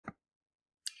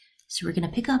So we're going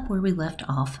to pick up where we left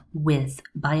off with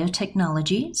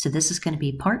biotechnology. So this is going to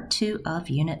be part 2 of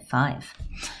Unit 5.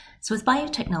 So with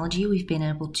biotechnology, we've been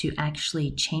able to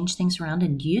actually change things around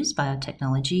and use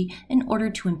biotechnology in order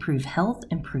to improve health,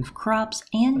 improve crops,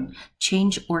 and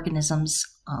change organisms'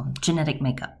 genetic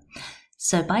makeup.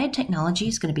 So biotechnology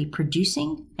is going to be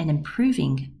producing and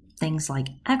improving things like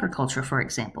agriculture, for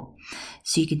example.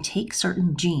 So you can take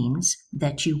certain genes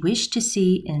that you wish to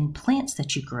see in plants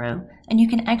that you grow, and you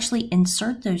can actually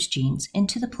insert those genes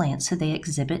into the plant so they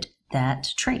exhibit that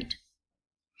trait.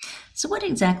 So what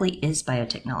exactly is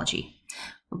biotechnology?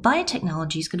 Well,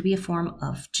 biotechnology is going to be a form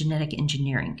of genetic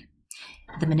engineering,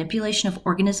 the manipulation of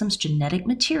organisms' genetic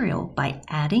material by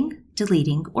adding,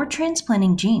 deleting, or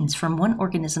transplanting genes from one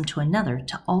organism to another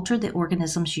to alter the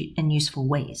organisms in useful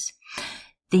ways.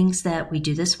 Things that we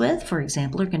do this with, for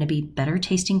example, are going to be better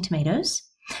tasting tomatoes.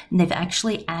 And they've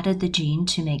actually added the gene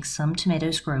to make some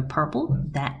tomatoes grow purple.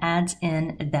 That adds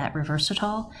in that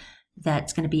reversatile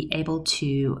that's going to be able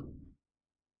to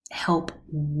help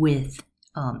with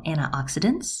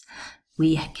antioxidants.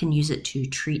 We can use it to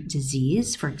treat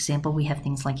disease. For example, we have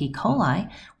things like E.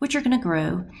 coli, which are going to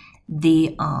grow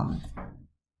the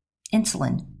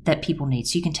insulin that people need.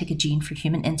 So you can take a gene for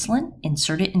human insulin,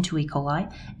 insert it into E.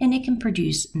 coli, and it can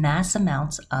produce mass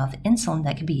amounts of insulin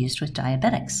that can be used with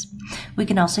diabetics. We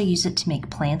can also use it to make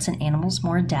plants and animals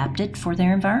more adapted for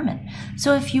their environment.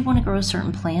 So if you want to grow a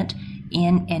certain plant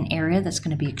in an area that's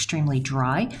going to be extremely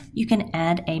dry, you can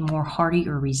add a more hardy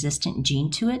or resistant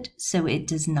gene to it so it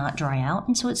does not dry out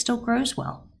and so it still grows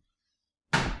well.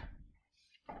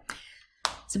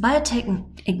 So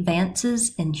biotech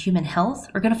advances in human health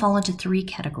are going to fall into 3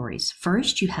 categories.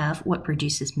 First, you have what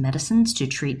produces medicines to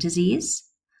treat disease.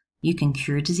 You can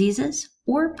cure diseases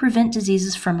or prevent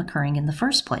diseases from occurring in the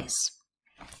first place.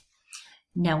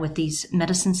 Now, with these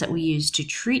medicines that we use to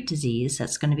treat disease,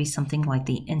 that's going to be something like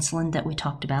the insulin that we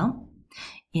talked about.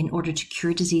 In order to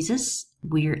cure diseases,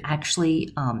 we're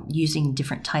actually using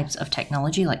different types of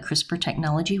technology like CRISPR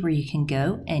technology, where you can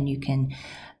go and you can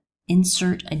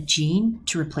insert a gene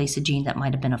to replace a gene that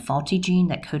might have been a faulty gene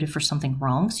that coded for something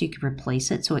wrong. So you could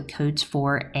replace it so it codes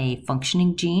for a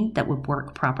functioning gene that would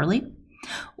work properly.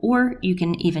 Or you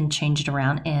can even change it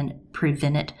around and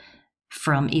prevent it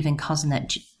from even causing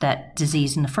that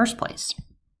disease in the first place.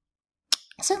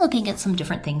 So looking at some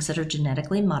different things that are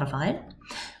genetically modified,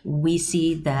 we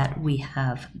see that we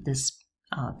have this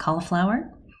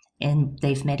cauliflower, and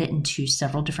they've made it into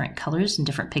several different colors and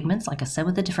different pigments. Like I said,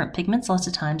 with the different pigments, lots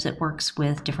of times it works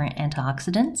with different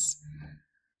antioxidants.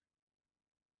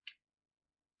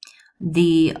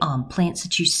 The plants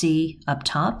that you see up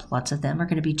top, lots of them are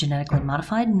going to be genetically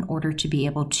modified in order to be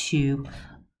able to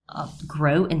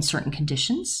grow in certain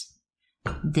conditions.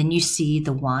 Then you see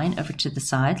the wine over to the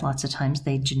side. Lots of times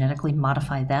they genetically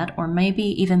modify that, or maybe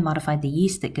even modify the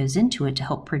yeast that goes into it to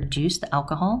help produce the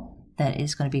alcohol that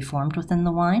is going to be formed within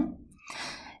the wine.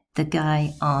 The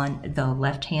guy on the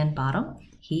left-hand bottom,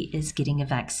 he is getting a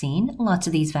vaccine. Lots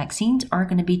of these vaccines are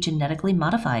going to be genetically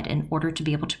modified in order to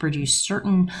be able to produce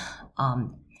certain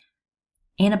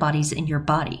antibodies in your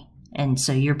body. And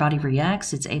so your body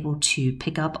reacts, it's able to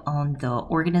pick up on the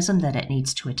organism that it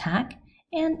needs to attack,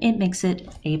 and it makes it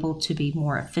able to be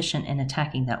more efficient in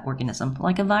attacking that organism,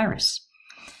 like a virus.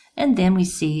 And then we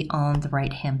see on the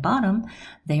right-hand bottom,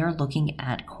 they are looking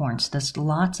at corn. So there's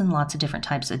lots and lots of different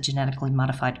types of genetically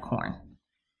modified corn.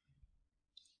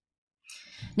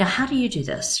 Now, how do you do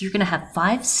this? You're going to have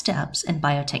 5 steps in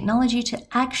biotechnology to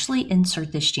actually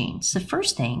insert this gene. So the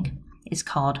first thing is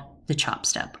called the chop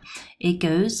step. It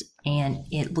goes and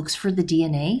it looks for the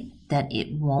DNA that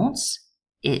it wants,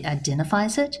 it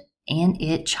identifies it, and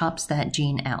it chops that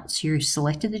gene out. So you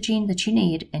selected the gene that you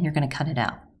need and you're going to cut it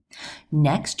out.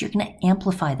 Next, you're going to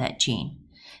amplify that gene.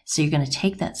 So you're going to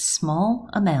take that small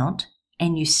amount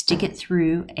and you stick it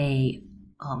through a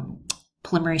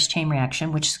polymerase chain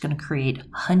reaction, which is going to create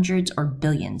hundreds or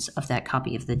billions of that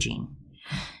copy of the gene.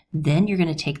 Then you're going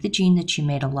to take the gene that you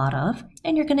made a lot of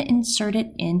and you're going to insert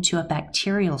it into a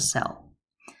bacterial cell.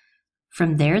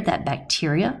 From there, that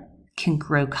bacteria can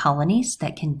grow colonies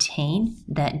that contain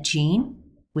that gene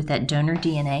with that donor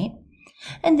DNA.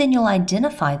 And then you'll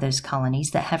identify those colonies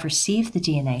that have received the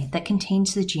DNA that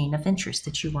contains the gene of interest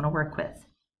that you want to work with.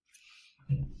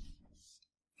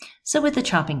 So with the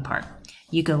chopping part,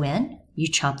 you go in, you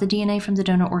chop the DNA from the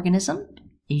donor organism,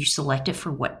 and you select it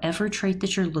for whatever trait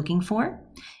that you're looking for.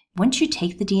 Once you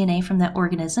take the DNA from that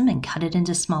organism and cut it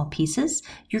into small pieces,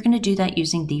 you're going to do that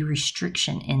using the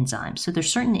restriction enzyme. So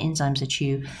there's certain enzymes that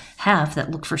you have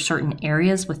that look for certain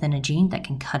areas within a gene that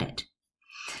can cut it.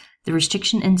 The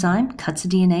restriction enzyme cuts the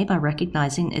DNA by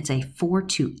recognizing it's a 4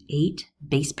 to 8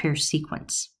 base pair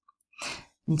sequence.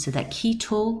 And so that key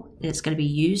tool that's going to be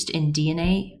used in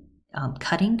DNA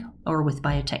cutting or with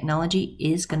biotechnology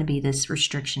is going to be this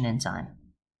restriction enzyme.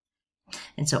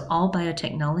 And so all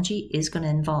biotechnology is going to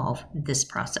involve this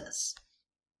process.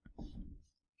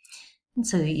 And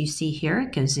so you see here,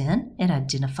 it goes in, it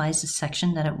identifies the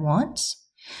section that it wants.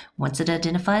 Once it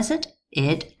identifies it,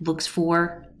 it looks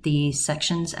for the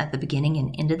sections at the beginning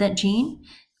and end of that gene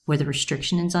where the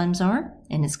restriction enzymes are,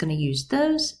 and it's going to use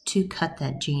those to cut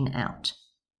that gene out.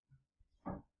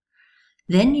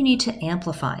 Then you need to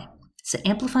amplify. So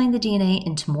amplifying the DNA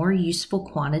into more useful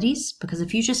quantities, because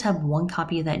if you just have one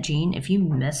copy of that gene, if you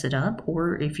mess it up,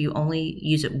 or if you only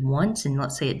use it once and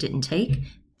let's say it didn't take,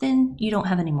 then you don't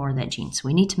have any more of that gene. So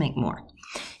we need to make more.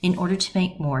 In order to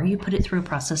make more, you put it through a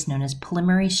process known as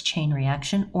polymerase chain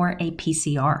reaction, or a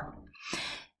PCR.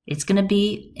 It's going to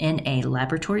be in a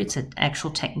laboratory. It's an actual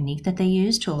technique that they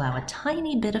use to allow a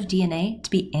tiny bit of DNA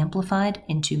to be amplified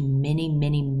into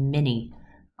many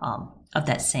of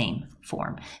that same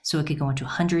form. So it could go into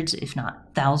hundreds, if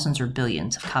not thousands or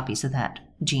billions of copies of that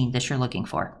gene that you're looking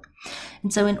for.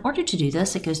 And so in order to do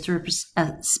this, it goes through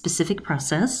a specific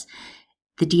process.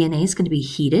 The DNA is going to be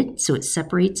heated, so it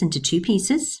separates into two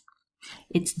pieces.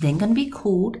 It's then going to be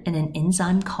cooled in an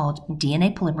enzyme called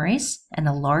DNA polymerase, and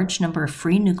a large number of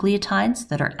free nucleotides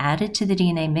that are added to the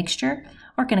DNA mixture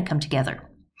are going to come together.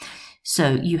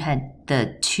 So you had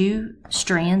the two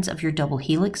strands of your double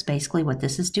helix. Basically what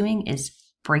this is doing is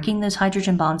breaking those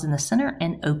hydrogen bonds in the center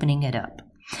and opening it up.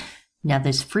 Now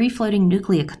those free-floating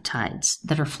nucleotides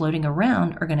that are floating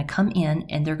around are going to come in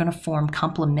and they're going to form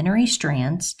complementary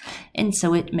strands, and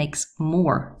so it makes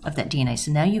more of that DNA.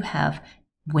 So now you have,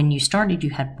 when you started, you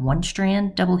had one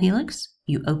strand double helix,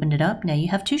 you opened it up, now you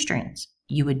have two strands.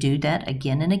 You would do that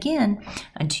again and again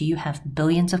until you have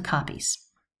billions of copies.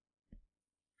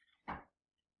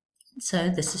 So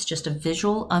this is just a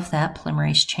visual of that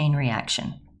polymerase chain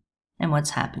reaction and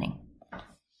what's happening.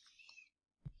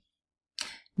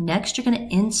 Next, you're going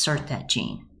to insert that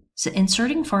gene. So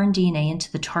inserting foreign DNA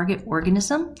into the target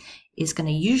organism is going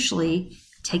to usually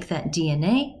take that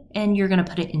DNA and you're going to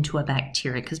put it into a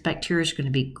bacteria, because bacteria is going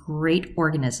to be great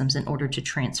organisms in order to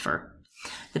transfer.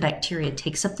 The bacteria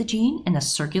takes up the gene in a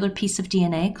circular piece of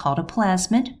DNA called a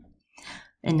plasmid,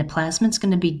 and the plasmid is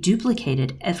going to be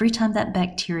duplicated every time that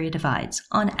bacteria divides.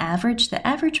 On average, the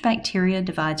average bacteria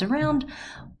divides around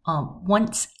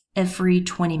once every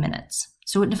 20 minutes.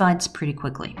 So it divides pretty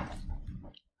quickly.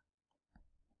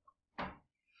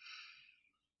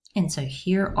 And so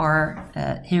here's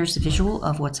the visual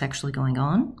of what's actually going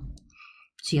on.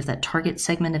 So you have that target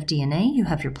segment of DNA, you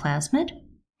have your plasmid.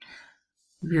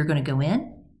 You're going to go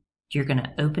in, you're going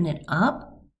to open it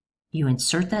up, you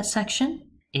insert that section,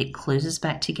 it closes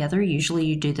back together. Usually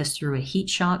you do this through a heat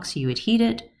shock, so you would heat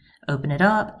it, open it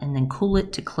up, and then cool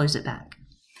it to close it back.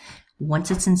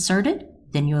 Once it's inserted,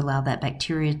 then you allow that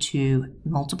bacteria to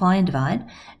multiply and divide,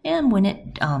 and when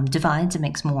it divides and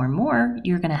makes more and more,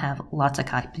 you're going to have lots of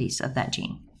copies of that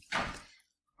gene.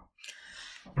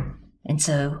 And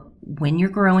so when you're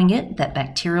growing it, that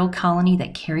bacterial colony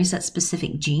that carries that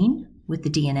specific gene with the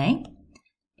DNA,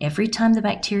 every time the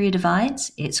bacteria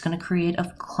divides, it's going to create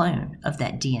a clone of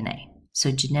that DNA.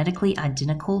 So genetically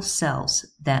identical cells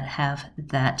that have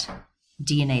that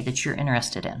DNA that you're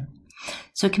interested in.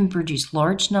 So it can produce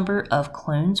large number of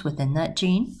clones within that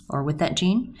gene or with that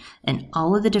gene, and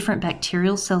all of the different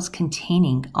bacterial cells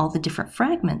containing all the different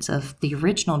fragments of the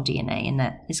original DNA, and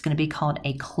that is going to be called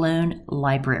a clone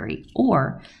library,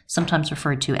 or sometimes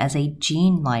referred to as a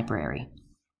gene library.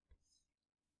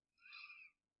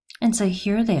 And so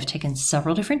here they have taken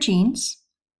several different genes,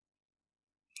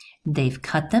 they've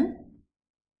cut them,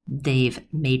 they've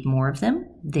made more of them,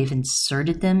 they've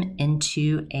inserted them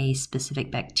into a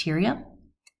specific bacteria,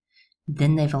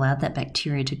 then they've allowed that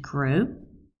bacteria to grow,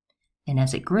 and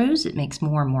as it grows, it makes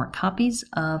more and more copies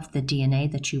of the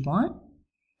DNA that you want,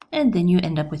 and then you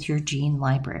end up with your gene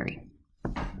library.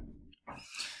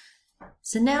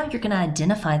 So now you're going to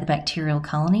identify the bacterial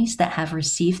colonies that have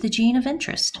received the gene of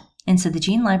interest. And so the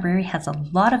gene library has a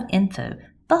lot of info,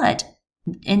 but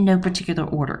in no particular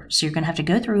order. So you're going to have to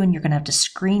go through and you're going to have to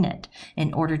screen it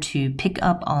in order to pick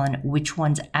up on which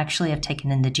ones actually have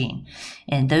taken in the gene.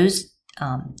 And those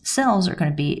cells are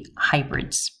going to be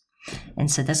hybrids.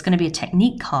 And so that's going to be a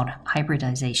technique called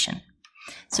hybridization.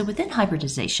 So within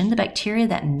hybridization, the bacteria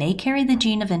that may carry the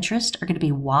gene of interest are going to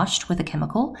be washed with a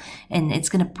chemical, and it's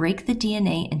going to break the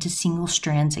DNA into single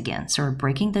strands again. So we're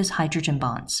breaking those hydrogen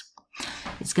bonds.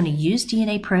 It's going to use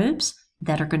DNA probes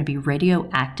that are going to be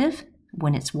radioactive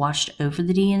when it's washed over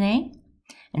the DNA.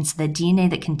 And so the DNA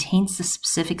that contains the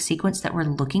specific sequence that we're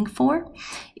looking for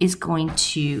is going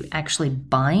to actually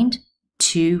bind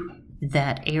to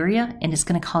that area, and it's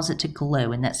going to cause it to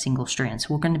glow in that single strand.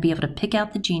 So we're going to be able to pick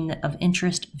out the gene of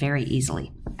interest very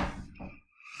easily.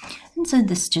 And so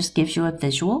this just gives you a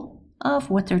visual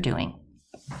of what they're doing.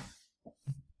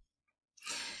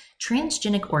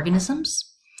 Transgenic organisms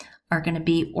are going to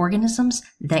be organisms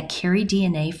that carry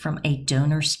DNA from a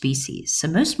donor species. So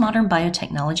most modern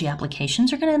biotechnology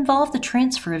applications are going to involve the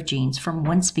transfer of genes from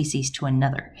one species to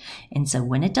another. And so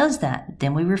when it does that,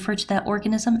 then we refer to that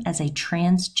organism as a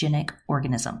transgenic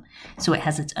organism. So it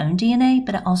has its own DNA,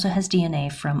 but it also has DNA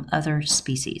from other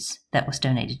species that was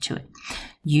donated to it.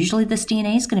 Usually this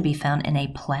DNA is going to be found in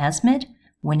a plasmid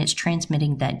when it's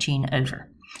transmitting that gene over.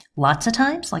 Lots of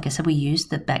times, like I said, we use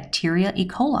the bacteria E.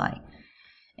 coli.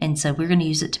 And so we're going to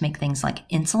use it to make things like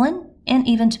insulin and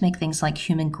even to make things like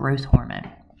human growth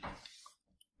hormone.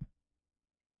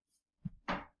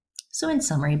 So in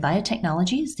summary,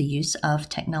 biotechnology is the use of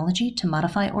technology to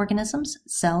modify organisms,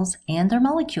 cells, and their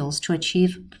molecules to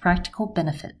achieve practical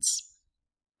benefits.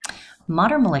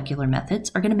 Modern molecular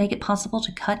methods are going to make it possible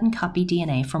to cut and copy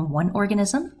DNA from one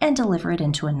organism and deliver it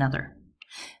into another.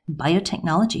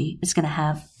 Biotechnology is going to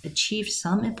have achieved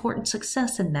some important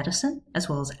success in medicine, as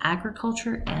well as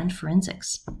agriculture and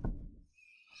forensics.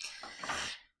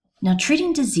 Now,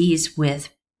 treating disease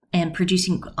with and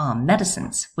producing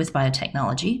medicines with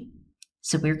biotechnology.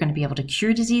 So we're going to be able to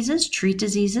cure diseases, treat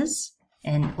diseases,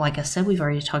 and like I said, we've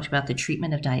already talked about the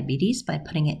treatment of diabetes by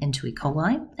putting it into E.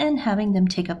 coli and having them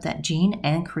take up that gene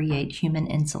and create human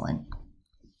insulin.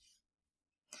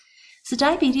 So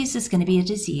diabetes is going to be a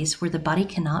disease where the body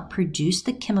cannot produce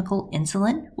the chemical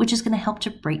insulin, which is going to help to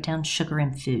break down sugar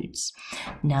in foods.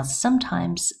 Now,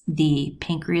 sometimes the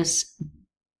pancreas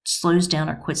slows down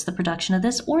or quits the production of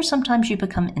this, or sometimes you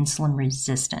become insulin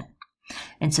resistant.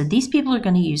 And so these people are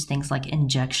going to use things like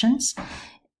injections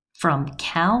from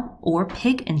cow or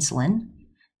pig insulin.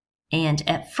 And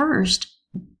at first,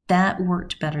 that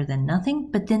worked better than nothing,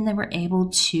 but then they were able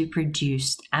to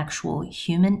produce actual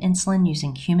human insulin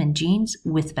using human genes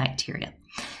with bacteria.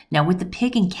 Now with the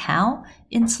pig and cow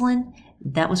insulin,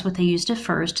 that was what they used at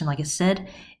first. And like I said,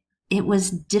 it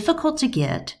was difficult to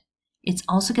get. It's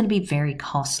also going to be very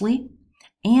costly,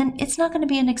 and it's not going to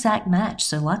be an exact match.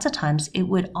 So lots of times it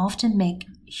would often make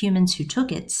humans who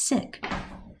took it sick,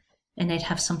 and they'd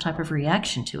have some type of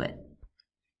reaction to it.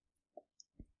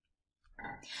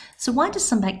 So why does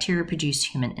some bacteria produce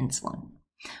human insulin?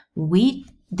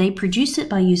 They produce it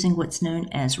by using what's known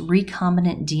as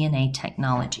recombinant DNA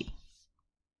technology.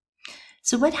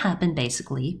 So what happened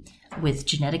basically with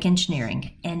genetic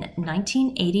engineering in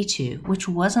 1982, which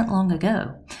wasn't long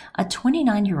ago, a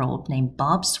 29-year-old named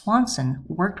Bob Swanson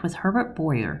worked with Herbert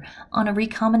Boyer on a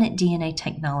recombinant DNA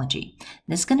technology.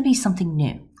 This is going to be something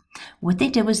new. What they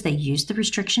did was they used the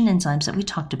restriction enzymes that we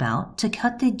talked about to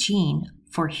cut the gene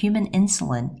for human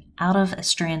insulin out of a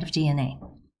strand of DNA.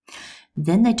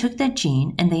 Then they took that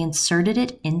gene and they inserted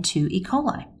it into E.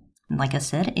 coli. And like I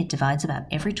said, it divides about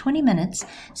every 20 minutes,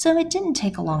 so it didn't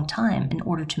take a long time in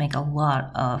order to make a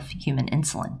lot of human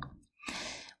insulin.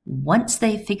 Once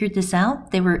they figured this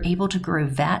out, they were able to grow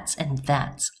vats and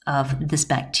vats of this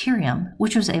bacterium,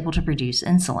 which was able to produce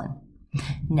insulin.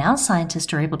 Now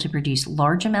scientists are able to produce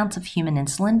large amounts of human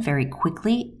insulin very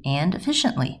quickly and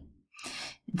efficiently.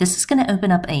 This is going to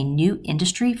open up a new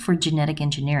industry for genetic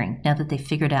engineering now that they've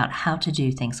figured out how to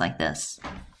do things like this.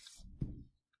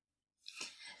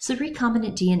 So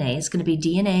recombinant DNA is going to be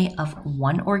DNA of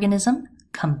one organism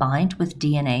combined with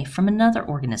DNA from another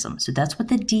organism. So that's what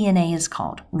the DNA is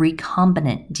called,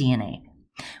 recombinant DNA.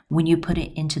 When you put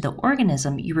it into the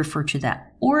organism, you refer to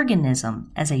that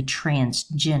organism as a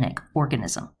transgenic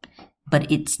organism.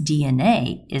 But its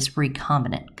DNA is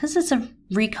recombinant because it's a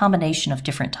recombination of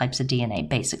different types of DNA,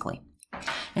 basically.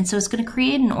 And so it's going to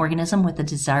create an organism with a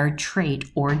desired trait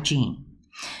or gene.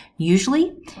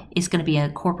 Usually, it's going to be a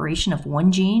incorporation of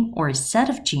one gene or a set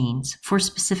of genes for a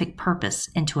specific purpose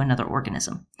into another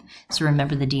organism. So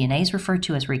remember, the DNA is referred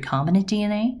to as recombinant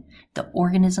DNA. The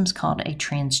organism is called a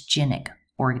transgenic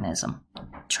organism.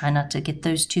 Try not to get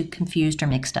those two confused or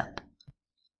mixed up.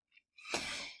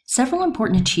 Several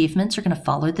important achievements are going to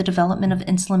follow the development of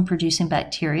insulin-producing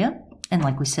bacteria. And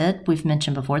like we said, we've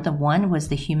mentioned before, the one was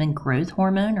the human growth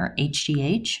hormone, or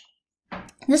HGH.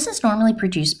 This is normally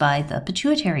produced by the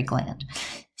pituitary gland.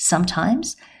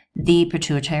 Sometimes the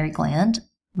pituitary gland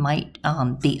might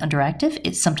be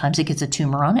underactive. Sometimes it gets a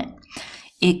tumor on it.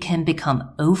 It can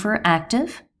become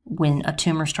overactive when a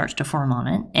tumor starts to form on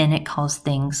it, and it causes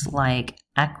things like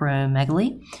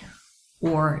acromegaly,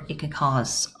 or it can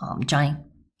cause giant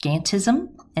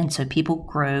gigantism, and so people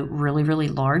grow really, really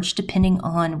large depending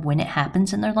on when it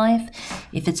happens in their life.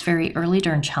 If it's very early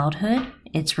during childhood,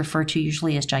 it's referred to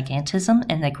usually as gigantism,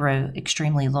 and they grow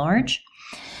extremely large.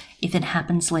 If it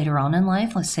happens later on in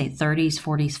life, let's say 30s,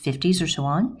 40s, 50s, or so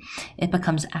on, it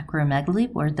becomes acromegaly,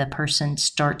 where the person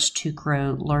starts to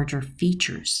grow larger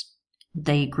features.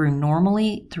 They grew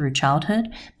normally through childhood,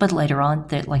 but later on,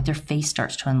 their face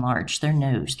starts to enlarge, their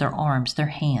nose, their arms, their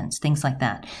hands, things like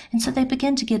that. And so they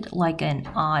begin to get like an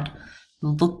odd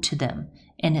look to them,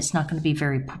 and it's not going to be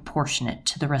very proportionate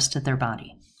to the rest of their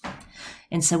body.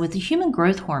 And so with the human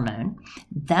growth hormone,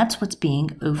 that's what's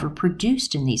being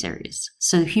overproduced in these areas.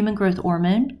 So human growth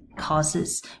hormone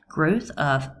causes growth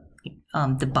of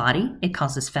the body, it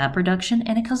causes fat production,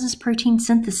 and it causes protein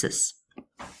synthesis.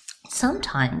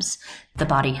 Sometimes the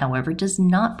body, however, does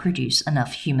not produce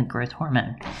enough human growth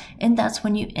hormone, and that's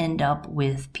when you end up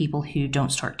with people who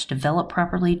don't start to develop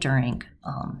properly during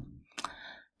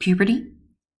puberty,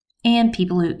 and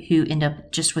people who end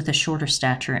up just with a shorter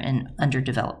stature and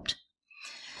underdeveloped.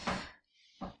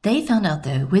 They found out,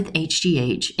 though, with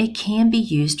HGH, it can be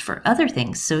used for other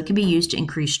things. So it can be used to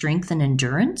increase strength and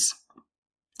endurance.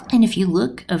 And if you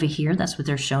look over here, that's what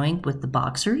they're showing with the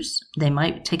boxers. They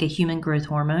might take a human growth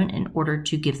hormone in order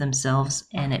to give themselves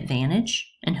an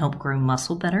advantage and help grow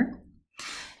muscle better.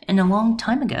 And a long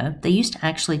time ago, they used to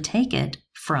actually take it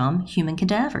from human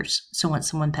cadavers. So once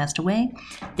someone passed away,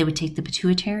 they would take the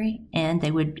pituitary and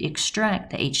they would extract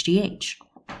the HGH.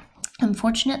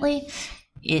 Unfortunately,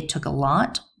 it took a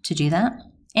lot to do that,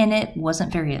 and it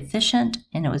wasn't very efficient,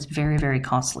 and it was very, very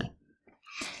costly.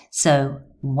 So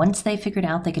once they figured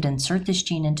out they could insert this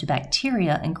gene into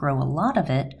bacteria and grow a lot of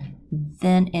it,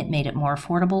 then it made it more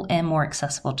affordable and more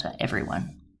accessible to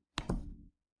everyone.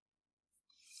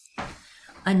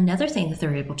 Another thing that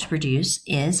they're able to produce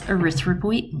is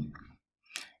erythropoietin.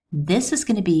 This is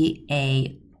going to be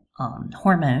a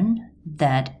hormone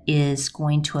that is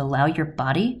going to allow your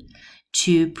body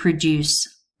to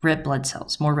produce red blood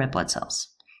cells, more red blood cells.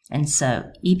 And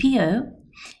so EPO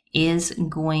is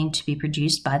going to be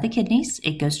produced by the kidneys.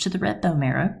 It goes to the red bone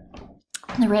marrow.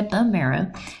 The red bone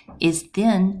marrow is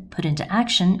then put into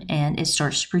action, and it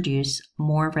starts to produce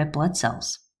more red blood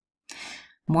cells.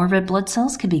 More red blood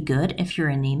cells can be good if you're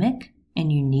anemic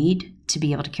and you need to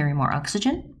be able to carry more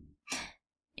oxygen.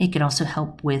 It can also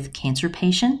help with cancer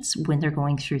patients when they're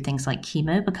going through things like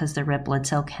chemo, because their red blood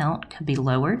cell count could be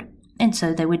lowered, and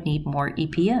so they would need more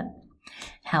EPO.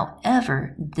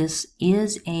 However, this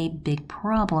is a big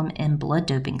problem in blood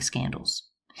doping scandals,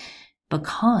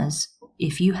 because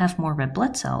if you have more red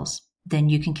blood cells, then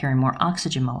you can carry more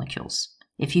oxygen molecules.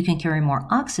 If you can carry more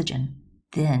oxygen,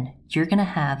 then you're going to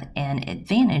have an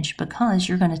advantage because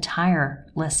you're going to tire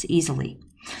less easily.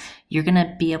 You're going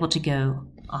to be able to go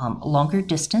longer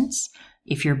distance.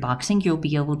 If you're boxing, you'll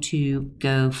be able to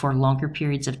go for longer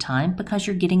periods of time because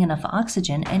you're getting enough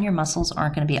oxygen and your muscles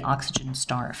aren't going to be oxygen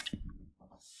starved.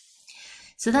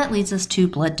 So that leads us to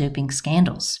blood doping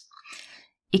scandals.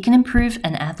 It can improve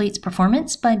an athlete's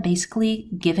performance by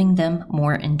basically giving them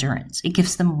more endurance. It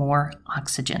gives them more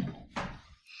oxygen.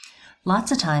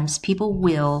 Lots of times people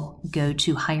will go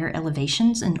to higher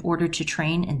elevations in order to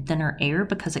train in thinner air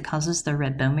because it causes their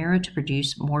red bone marrow to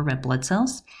produce more red blood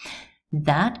cells.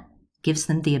 That gives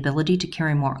them the ability to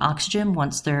carry more oxygen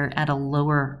once they're at a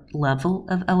lower level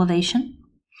of elevation.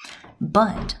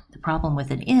 But the problem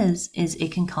with it is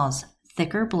it can cause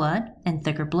thicker blood, and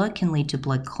thicker blood can lead to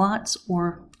blood clots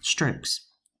or strokes.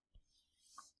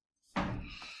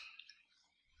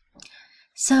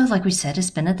 So, like we said, it's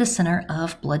been at the center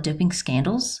of blood doping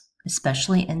scandals,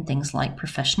 especially in things like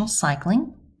professional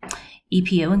cycling.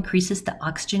 EPO increases the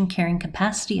oxygen carrying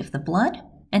capacity of the blood,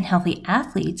 and healthy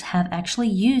athletes have actually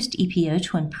used EPO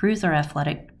to improve their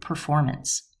athletic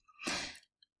performance.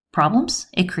 Problems: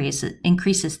 it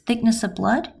increases thickness of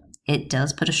blood. It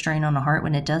does put a strain on the heart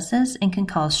when it does this and can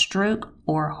cause stroke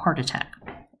or heart attack.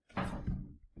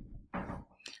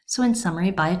 So in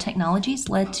summary, biotechnology has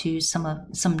led to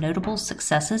some notable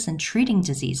successes in treating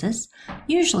diseases,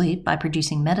 usually by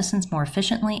producing medicines more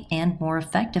efficiently and more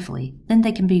effectively than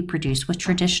they can be produced with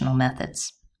traditional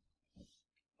methods.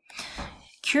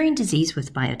 Curing disease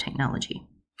with biotechnology.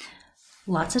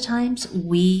 Lots of times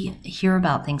we hear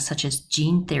about things such as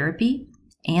gene therapy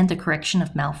and the correction of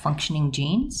malfunctioning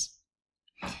genes.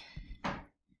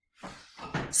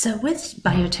 So with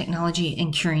biotechnology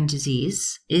and curing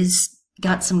disease is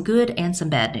got some good and some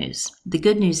bad news. The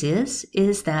good news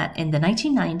is that in the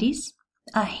 1990s,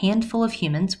 a handful of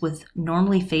humans with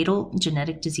normally fatal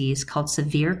genetic disease called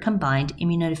severe combined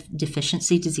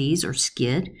immunodeficiency disease, or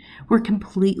SCID, were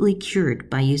completely cured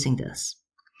by using this.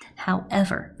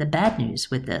 However, the bad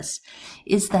news with this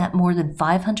is that more than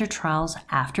 500 trials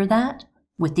after that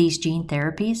with these gene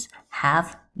therapies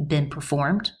have been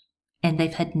performed, and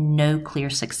they've had no clear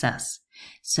success.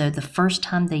 So the first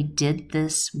time they did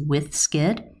this with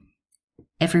SCID,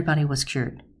 everybody was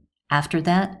cured. After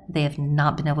that, they have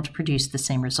not been able to produce the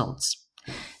same results.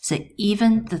 So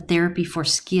even the therapy for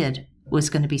SCID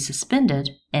was going to be suspended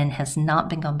and has not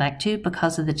been gone back to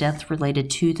because of the death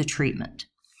related to the treatment.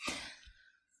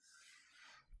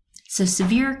 So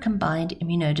severe combined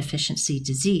immunodeficiency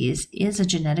disease is a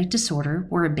genetic disorder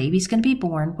where a baby's going to be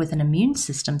born with an immune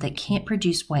system that can't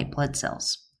produce white blood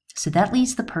cells. So that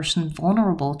leaves the person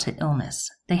vulnerable to illness.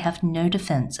 They have no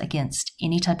defense against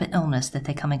any type of illness that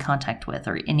they come in contact with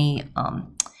or any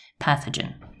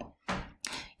pathogen.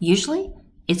 Usually,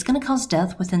 it's going to cause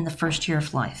death within the first year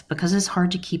of life because it's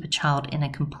hard to keep a child in a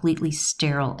completely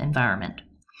sterile environment.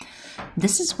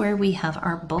 This is where we have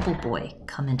our bubble boy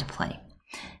come into play.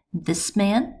 This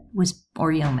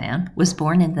young man was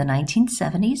born in the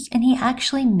 1970s, and he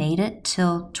actually made it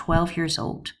till 12 years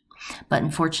old. But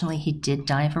unfortunately, he did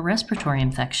die of a respiratory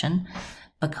infection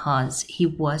because he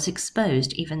was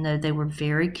exposed. Even though they were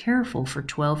very careful for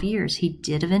 12 years, he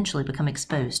did eventually become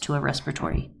exposed to a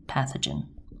respiratory pathogen.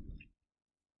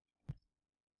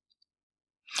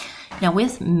 Now,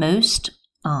 with most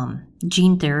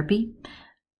gene therapy,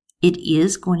 it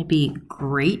is going to be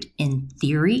great in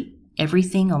theory.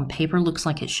 Everything on paper looks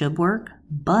like it should work,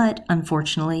 but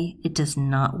unfortunately, it does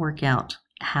not work out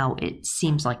how it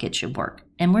seems like it should work.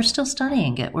 And we're still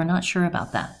studying it. We're not sure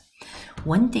about that.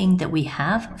 One thing that we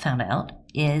have found out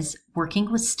is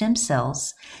working with stem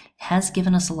cells has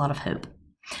given us a lot of hope.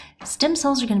 Stem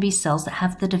cells are going to be cells that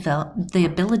have the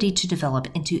ability to develop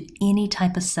into any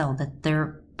type of cell that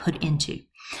they're put into.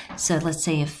 So let's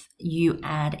say if you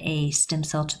add a stem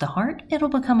cell to the heart, it'll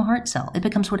become a heart cell. It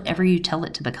becomes whatever you tell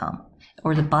it to become,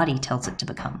 or the body tells it to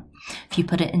become. If you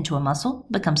put it into a muscle,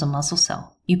 it becomes a muscle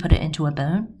cell. You put it into a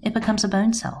bone, it becomes a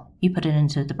bone cell. You put it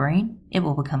into the brain, it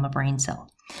will become a brain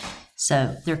cell.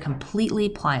 So they're completely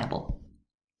pliable.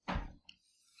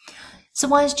 So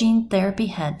why has gene therapy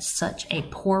had such a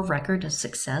poor record of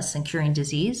success in curing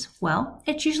disease? Well,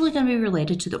 it's usually going to be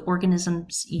related to the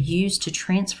organisms used to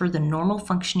transfer the normal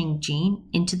functioning gene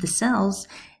into the cells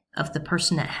of the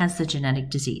person that has the genetic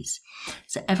disease.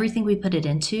 So everything we put it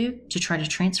into to try to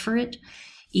transfer it,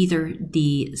 either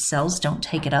the cells don't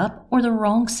take it up or the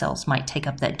wrong cells might take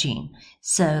up that gene.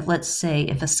 So let's say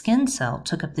if a skin cell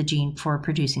took up the gene for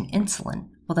producing insulin,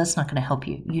 well, that's not going to help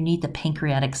you. You need the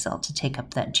pancreatic cell to take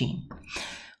up that gene.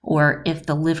 Or if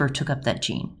the liver took up that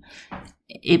gene,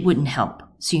 it wouldn't help.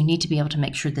 So you need to be able to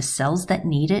make sure the cells that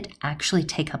need it actually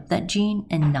take up that gene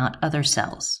and not other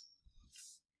cells.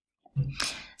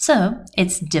 So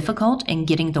it's difficult in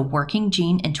getting the working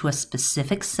gene into a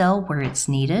specific cell where it's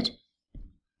needed.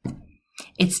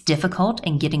 It's difficult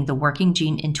in getting the working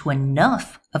gene into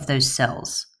enough of those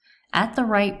cells at the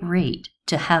right rate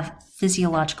to have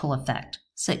physiological effect.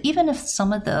 So even if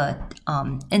some of the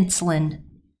insulin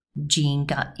gene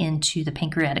got into the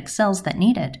pancreatic cells that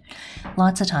need it,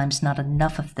 lots of times not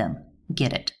enough of them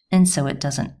get it, and so it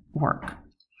doesn't work.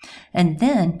 And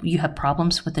then you have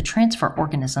problems with the transfer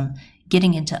organism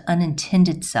getting into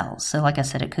unintended cells. So like I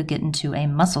said, it could get into a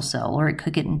muscle cell, or it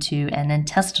could get into an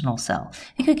intestinal cell.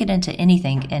 It could get into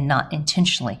anything and not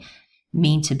intentionally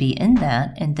mean to be in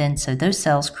that. And then so those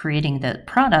cells creating the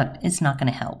product is not going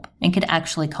to help and could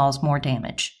actually cause more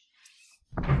damage.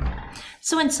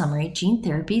 So in summary, gene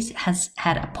therapies has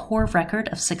had a poor record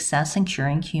of success in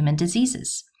curing human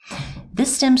diseases.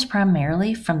 This stems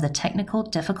primarily from the technical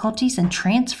difficulties in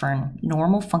transferring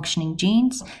normal functioning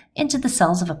genes into the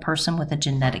cells of a person with a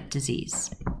genetic disease.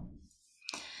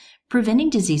 Preventing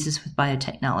diseases with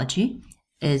biotechnology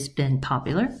has been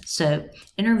popular. So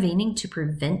intervening to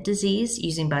prevent disease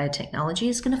using biotechnology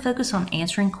is going to focus on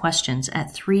answering questions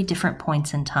at 3 different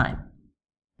points in time.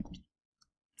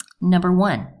 Number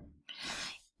 1,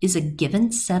 is a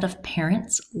given set of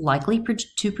parents likely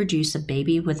to produce a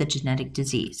baby with a genetic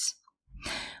disease?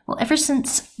 Well, ever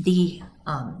since the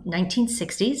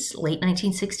 1960s, late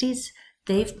 1960s,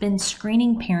 they've been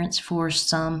screening parents for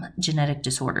some genetic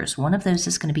disorders. One of those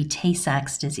is going to be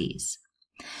Tay-Sachs disease.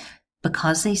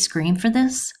 Because they screen for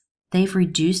this, they've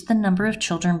reduced the number of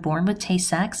children born with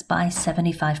Tay-Sachs by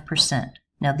 75%.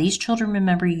 Now, these children,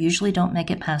 remember, usually don't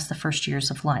make it past the first years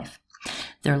of life.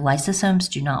 Their lysosomes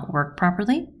do not work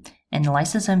properly, and the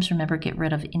lysosomes, remember, get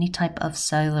rid of any type of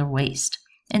cellular waste.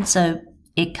 And so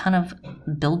it kind of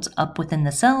builds up within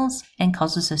the cells and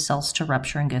causes those cells to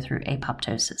rupture and go through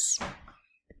apoptosis.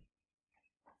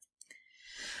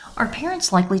 Are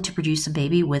parents likely to produce a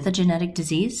baby with a genetic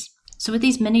disease? So with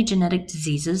these many genetic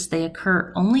diseases, they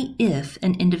occur only if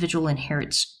an individual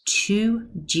inherits 2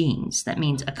 genes. That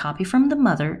means a copy from the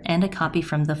mother and a copy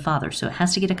from the father. So it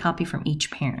has to get a copy from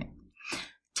each parent.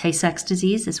 Tay-Sachs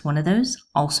disease is one of those,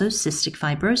 also cystic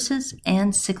fibrosis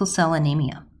and sickle cell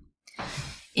anemia.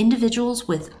 Individuals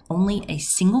with only a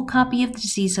single copy of the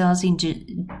disease-causing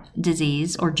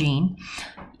disease or gene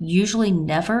usually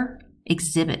never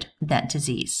exhibit that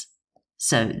disease.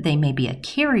 So they may be a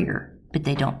carrier, but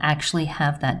they don't actually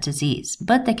have that disease,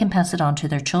 but they can pass it on to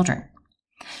their children.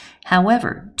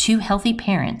 However, 2 healthy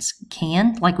parents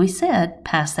can, like we said,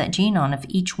 pass that gene on if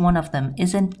each one of them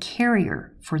is a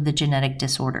carrier for the genetic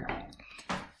disorder.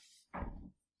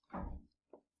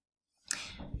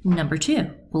 Number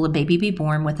 2, will a baby be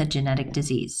born with a genetic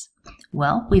disease?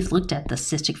 Well, we've looked at the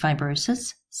cystic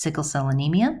fibrosis, sickle cell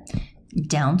anemia,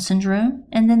 Down syndrome,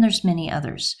 and then there's many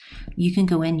others. You can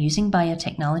go in using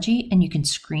biotechnology and you can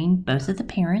screen both of the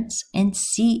parents and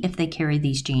see if they carry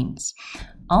these genes.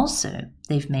 Also,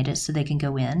 they've made it so they can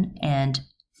go in and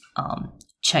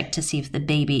check to see if the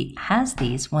baby has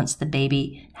these once the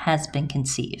baby has been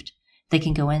conceived. They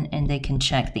can go in and they can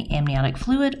check the amniotic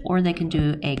fluid, or they can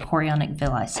do a chorionic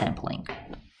villi sampling.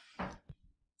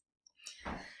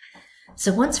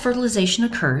 So once fertilization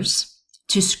occurs,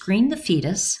 to screen the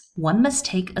fetus, one must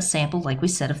take a sample, like we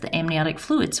said, of the amniotic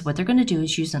fluid. So what they're going to do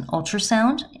is use an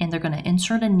ultrasound, and they're going to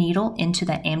insert a needle into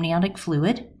that amniotic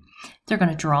fluid. They're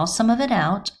going to draw some of it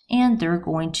out, and they're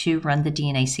going to run the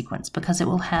DNA sequence because it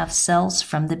will have cells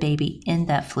from the baby in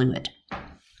that fluid.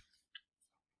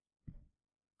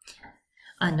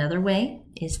 Another way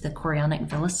is the chorionic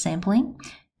villi sampling.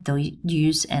 They'll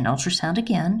use an ultrasound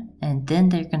again, and then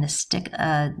they're going to stick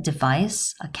a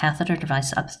device, a catheter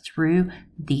device, up through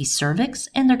the cervix,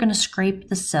 and they're going to scrape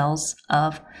the cells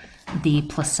of the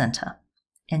placenta.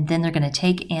 And then they're going to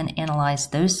take and analyze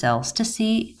those cells to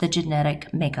see the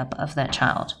genetic makeup of that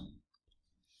child.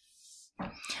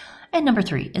 And number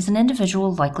 3, is an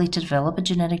individual likely to develop a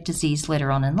genetic disease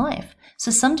later on in life? So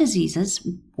some diseases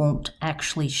won't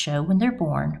actually show when they're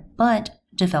born, but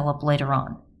develop later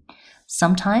on.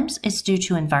 Sometimes it's due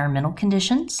to environmental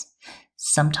conditions.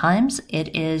 Sometimes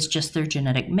it is just their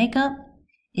genetic makeup.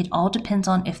 It all depends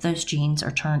on if those genes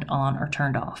are turned on or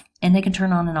turned off. And they can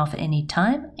turn on and off at any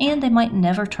time, and they might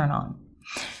never turn on.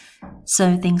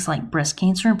 So things like breast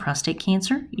cancer and prostate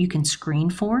cancer, you can screen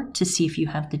for to see if you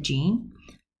have the gene.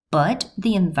 But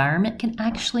the environment can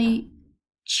actually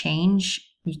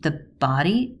change the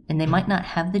body, and they might not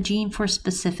have the gene for a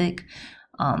specific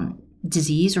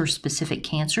disease or specific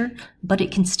cancer, but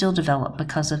it can still develop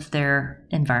because of their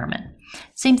environment.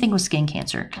 Same thing with skin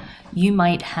cancer. You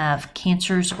might have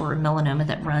cancers or melanoma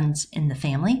that runs in the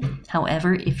family.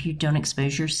 However, if you don't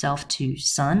expose yourself to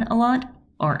sun a lot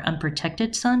or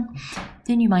unprotected sun,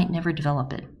 then you might never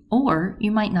develop it. Or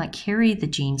you might not carry the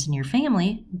genes in your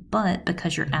family, but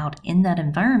because you're out in that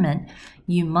environment,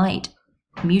 you might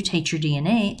mutate your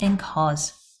DNA and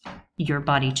cause your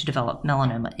body to develop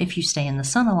melanoma if you stay in the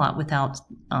sun a lot without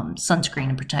sunscreen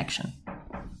and protection.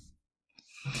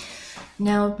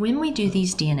 Now, when we do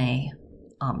these DNA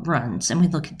runs and we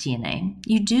look at DNA,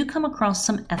 you do come across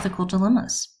some ethical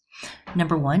dilemmas.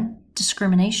 Number 1,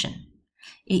 discrimination.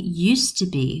 It used to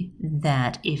be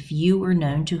that if you were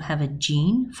known to have a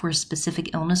gene for a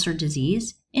specific illness or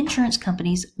disease, insurance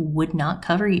companies would not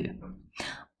cover you.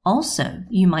 Also,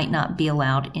 you might not be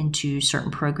allowed into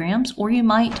certain programs, or you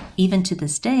might, even to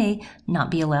this day, not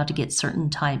be allowed to get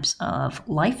certain types of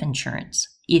life insurance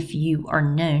if you are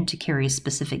known to carry a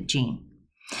specific gene.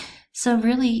 So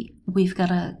really, we've got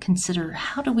to consider,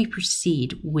 how do we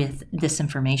proceed with this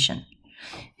information?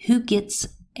 Who gets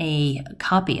a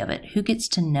copy of it? Who gets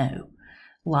to know?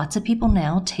 Lots of people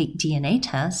now take DNA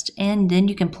tests, and then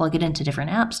you can plug it into different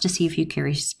apps to see if you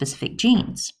carry specific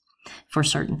genes for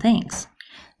certain things.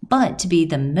 But to be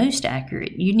the most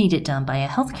accurate, you need it done by a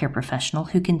healthcare professional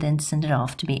who can then send it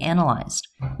off to be analyzed.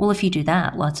 Well, if you do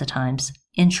that, lots of times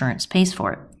insurance pays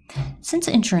for it. Since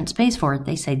insurance pays for it,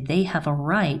 they say they have a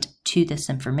right to this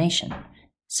information.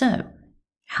 So,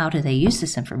 how do they use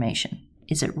this information?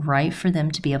 Is it right for them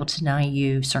to be able to deny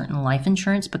you certain life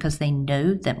insurance because they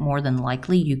know that more than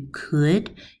likely you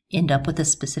could end up with a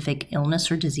specific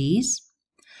illness or disease?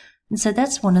 And so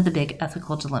that's one of the big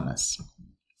ethical dilemmas.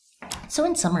 So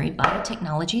in summary,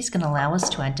 biotechnology is going to allow us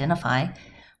to identify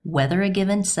whether a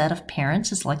given set of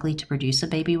parents is likely to produce a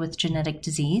baby with genetic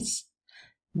disease,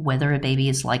 whether a baby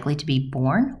is likely to be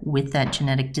born with that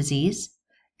genetic disease,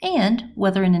 and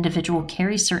whether an individual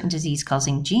carries certain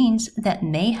disease-causing genes that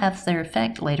may have their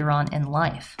effect later on in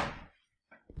life.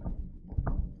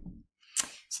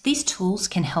 So these tools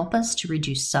can help us to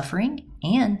reduce suffering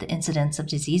and the incidence of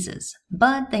diseases,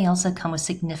 but they also come with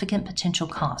significant potential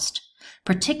cost,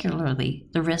 particularly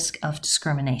the risk of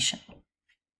discrimination.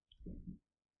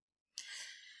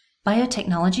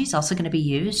 Biotechnology is also going to be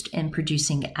used in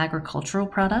producing agricultural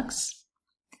products.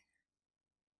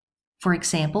 For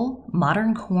example,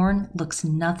 modern corn looks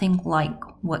nothing like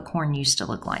what corn used to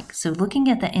look like. So looking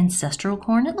at the ancestral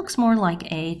corn, it looks more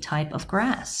like a type of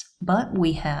grass, but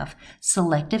we have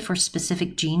selected for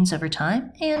specific genes over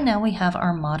time, and now we have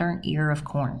our modern ear of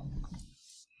corn.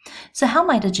 So how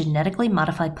might a genetically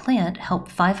modified plant help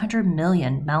 500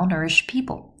 million malnourished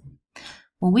people?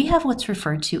 Well, we have what's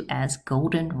referred to as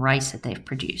golden rice that they've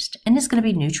produced, and it's going to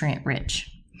be nutrient rich.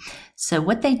 So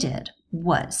what they did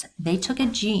was they took a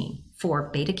gene for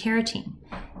beta carotene.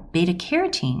 Beta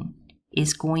carotene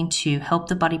is going to help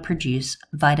the body produce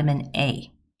vitamin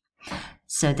A.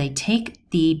 So they take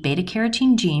the beta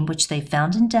carotene gene, which they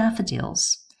found in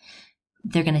daffodils.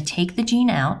 They're going to take the gene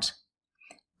out.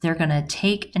 They're going to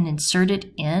take and insert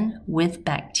it in with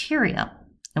bacteria.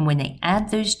 And when they add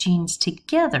those genes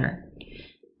together,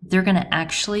 they're going to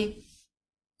actually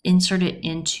insert it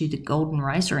into the golden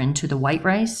rice or into the white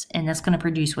rice, and that's going to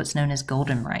produce what's known as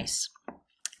golden rice.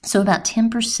 So about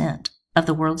 10% of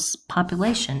the world's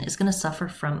population is going to suffer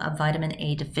from a vitamin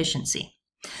A deficiency.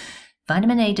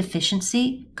 Vitamin A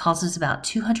deficiency causes about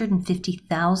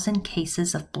 250,000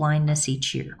 cases of blindness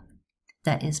each year.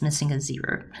 That is missing a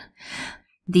zero.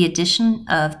 The addition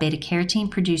of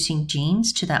beta-carotene producing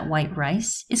genes to that white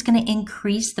rice is going to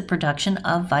increase the production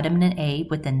of vitamin A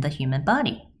within the human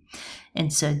body.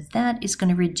 And so that is going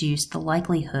to reduce the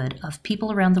likelihood of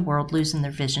people around the world losing their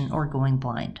vision or going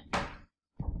blind.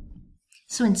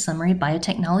 So in summary,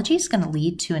 biotechnology is going to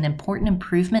lead to an important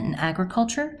improvement in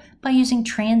agriculture by using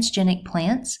transgenic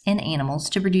plants and animals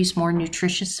to produce more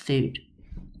nutritious food.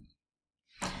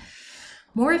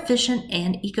 More efficient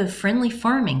and eco-friendly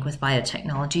farming with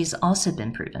biotechnology has also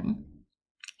been proven.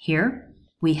 Here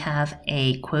we have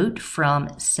a quote from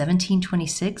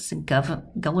 1726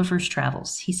 Gulliver's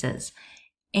Travels. He says,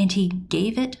 "And he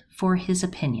gave it for his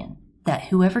opinion that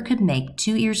whoever could make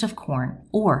 2 ears of corn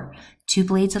or 2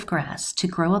 blades of grass to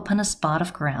grow upon a spot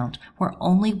of ground where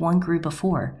only one grew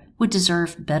before would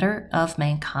deserve better of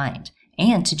mankind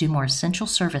and to do more essential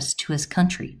service to his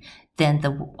country than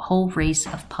the whole race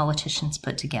of politicians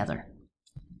put together."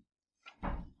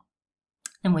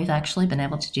 And we've actually been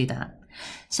able to do that.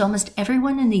 So almost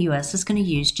everyone in the US is going to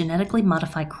use genetically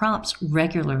modified crops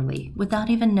regularly without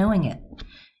even knowing it.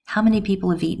 How many people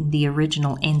have eaten the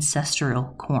original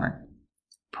ancestral corn?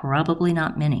 Probably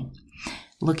not many.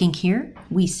 Looking here,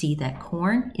 we see that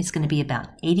corn is going to be about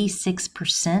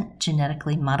 86%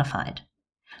 genetically modified.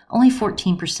 Only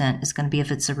 14% is going to be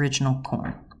of its original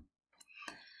corn.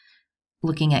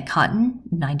 Looking at cotton,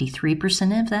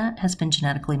 93% of that has been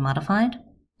genetically modified.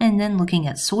 And then looking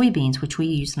at soybeans, which we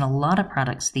use in a lot of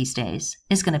products these days,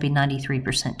 is going to be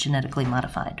 93% genetically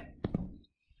modified.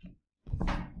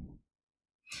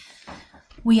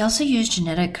 We also use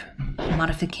genetic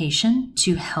modification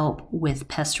to help with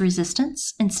pest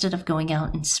resistance. Instead of going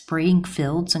out and spraying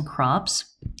fields and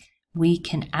crops, we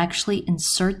can actually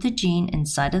insert the gene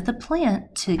inside of the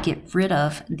plant to get rid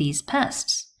of these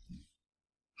pests.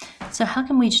 So how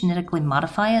can we genetically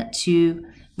modify it to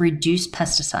reduce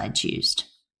pesticides used?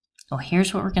 Well,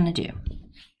 here's what we're going to do.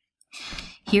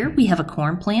 Here we have a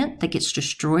corn plant that gets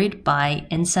destroyed by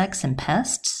insects and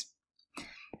pests.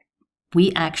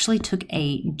 We actually took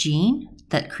a gene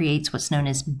that creates what's known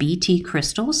as Bt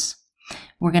crystals.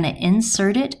 We're going to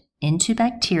insert it into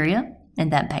bacteria,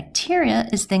 and that bacteria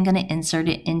is then going to insert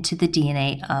it into the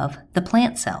DNA of the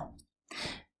plant cell.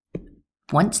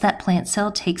 Once that plant cell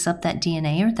takes up that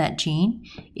DNA or that gene,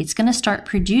 it's going to start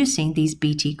producing these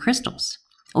Bt crystals.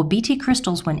 Well, Bt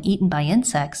crystals, when eaten by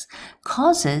insects,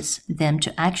 causes them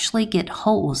to actually get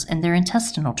holes in their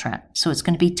intestinal tract. So it's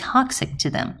going to be toxic to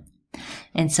them.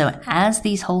 And so as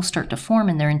these holes start to form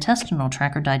in their intestinal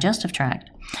tract or digestive tract,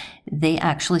 they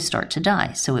actually start to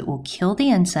die. So it will kill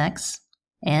the insects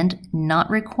and not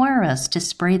require us to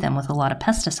spray them with a lot of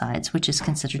pesticides, which is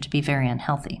considered to be very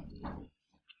unhealthy.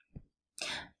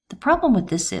 The problem with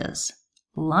this is,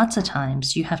 lots of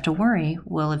times you have to worry,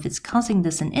 well, if it's causing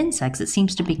this in insects, it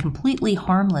seems to be completely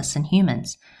harmless in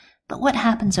humans. But what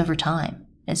happens over time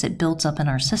as it builds up in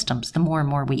our systems, the more and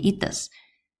more we eat this?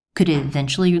 Could it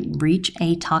eventually reach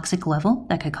a toxic level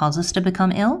that could cause us to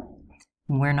become ill?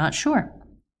 We're not sure.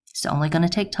 It's only going to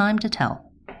take time to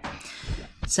tell.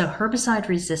 So herbicide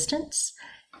resistance,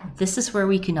 this is where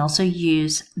we can also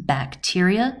use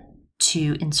bacteria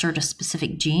to insert a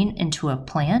specific gene into a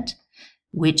plant.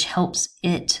 which helps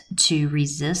it to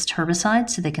resist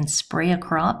herbicides so they can spray a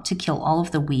crop to kill all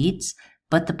of the weeds,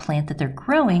 but the plant that they're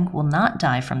growing will not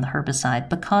die from the herbicide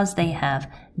because they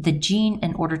have the gene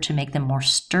in order to make them more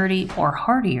sturdy or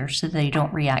hardier so they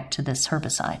don't react to this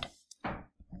herbicide.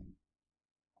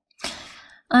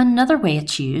 Another way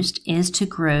it's used is to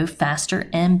grow faster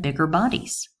and bigger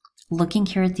bodies. Looking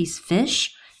here at these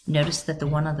fish, notice that the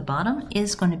one on the bottom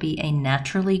is going to be a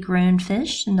naturally grown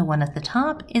fish, and the one at the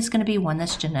top is going to be one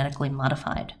that's genetically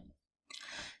modified.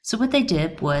 So what they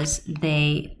did was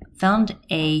they found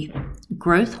a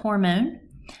growth hormone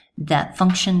that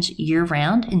functions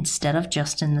year-round instead of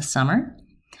just in the summer.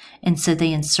 And so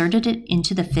they inserted it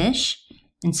into the fish.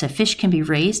 And so fish can be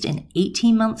raised in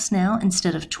 18 months now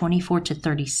instead of 24 to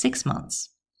 36 months.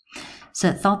 So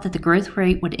it thought that the growth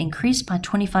rate would increase by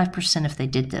 25% if they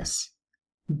did this.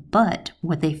 But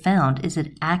what they found is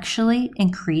it actually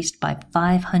increased by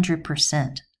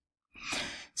 500%.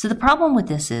 So the problem with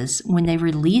this is when they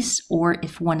release or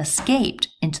if one escaped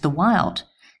into the wild,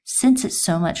 since it's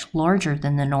so much larger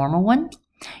than the normal one,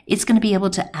 it's going to be able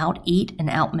to out-eat and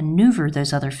outmaneuver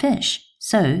those other fish.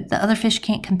 So the other fish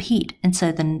can't compete, and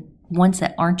so the ones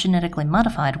that aren't genetically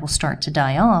modified will start to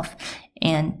die off,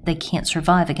 and they can't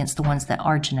survive against the ones that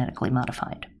are genetically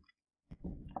modified.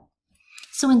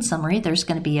 So in summary, there's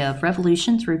going to be a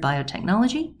revolution through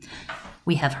biotechnology.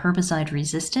 We have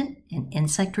herbicide-resistant and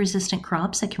insect-resistant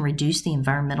crops that can reduce the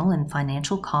environmental and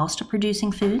financial cost of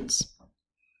producing foods.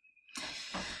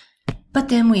 But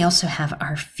then we also have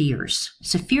our fears.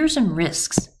 So fears and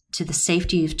risks to the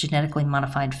safety of genetically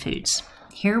modified foods.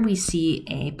 Here we see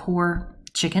a poor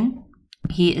chicken.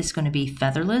 He is going to be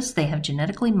featherless. They have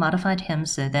genetically modified him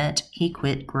so that he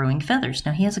quit growing feathers.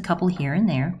 Now he has a couple here and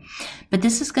there, but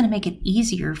this is going to make it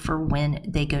easier for when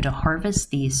they go to harvest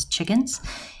these chickens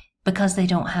because they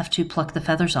don't have to pluck the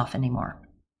feathers off anymore.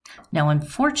 Now,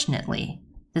 unfortunately,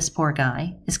 this poor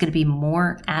guy is going to be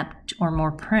more apt or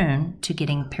more prone to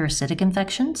getting parasitic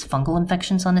infections, fungal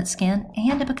infections on its skin,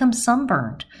 and it becomes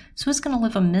sunburned. So it's going to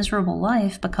live a miserable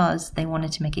life because they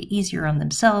wanted to make it easier on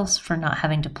themselves for not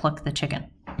having to pluck the chicken.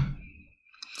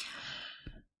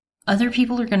 Other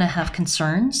people are going to have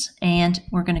concerns, and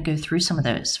we're going to go through some of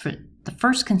those. For the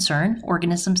first concern,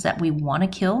 organisms that we want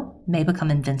to kill may become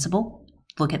invincible.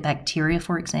 Look at bacteria,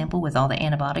 for example, with all the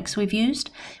antibiotics we've used.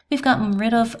 We've gotten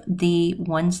rid of the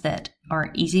ones that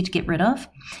are easy to get rid of,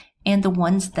 and the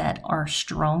ones that are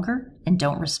stronger and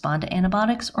don't respond to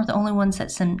antibiotics are the only ones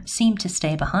that seem to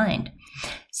stay behind.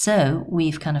 So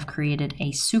we've kind of created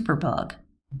a superbug.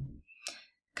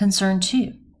 Concern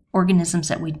 2, organisms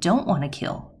that we don't want to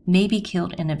kill may be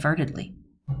killed inadvertently.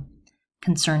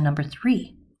 Concern number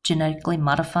 3, genetically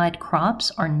modified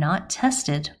crops are not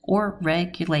tested or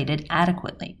regulated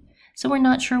adequately, so we're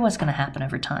not sure what's going to happen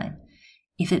over time.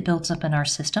 If it builds up in our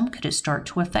system, could it start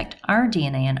to affect our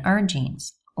DNA and our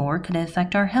genes, or could it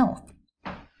affect our health?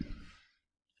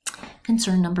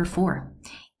 Concern number 4,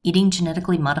 eating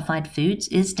genetically modified foods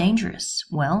is dangerous.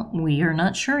 Well, we are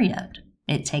not sure yet.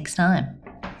 It takes time.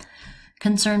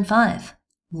 Concern 5,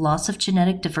 loss of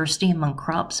genetic diversity among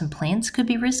crops and plants could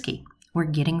be risky. We're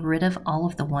getting rid of all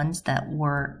of the ones that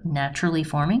were naturally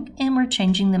forming, and we're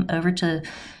changing them over to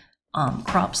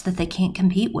crops that they can't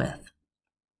compete with.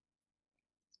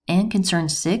 And concern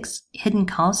 6, hidden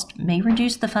cost may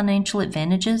reduce the financial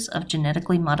advantages of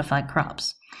genetically modified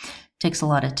crops. It takes a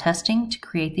lot of testing to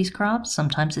create these crops.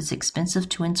 Sometimes it's expensive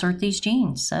to insert these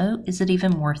genes, so is it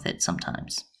even worth it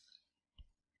sometimes?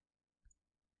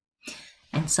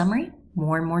 In summary,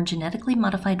 more and more genetically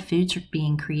modified foods are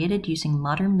being created using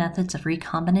modern methods of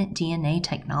recombinant DNA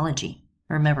technology.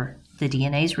 Remember, the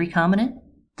DNA is recombinant,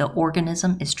 the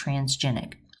organism is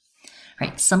transgenic.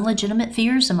 Right, some legitimate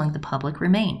fears among the public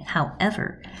remain.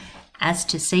 However, as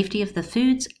to safety of the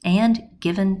foods, and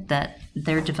given that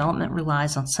their development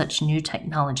relies on such new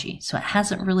technology, so it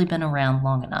hasn't really been around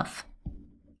long enough.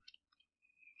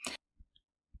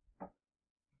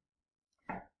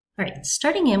 All right,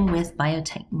 starting in with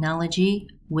biotechnology,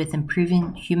 with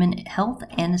improving human health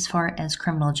and as far as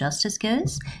criminal justice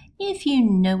goes, if you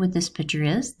know what this picture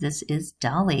is, this is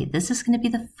Dolly. This is going to be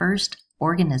the first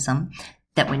organism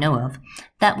that we know of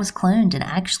that was cloned and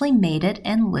actually made it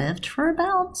and lived for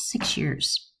about 6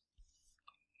 years.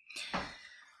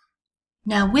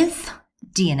 Now with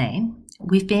DNA,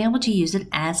 we've been able to use it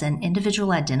as an individual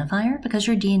identifier because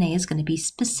your DNA is going to be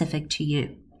specific to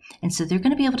you. And so they're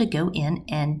going to be able to go in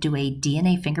and do a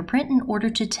DNA fingerprint in order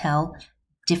to tell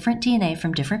different DNA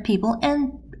from different people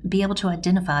and be able to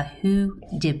identify who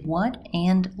did what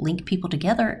and link people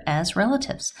together as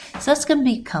relatives. So that's going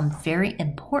to become very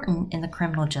important in the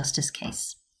criminal justice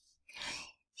case.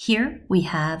 Here we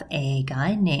have a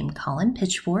guy named Colin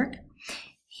Pitchfork.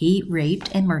 He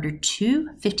raped and murdered two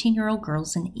 15-year-old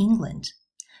girls in England.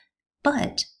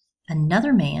 But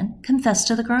another man confessed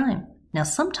to the crime. Now,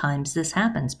 sometimes this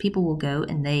happens. People will go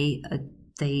and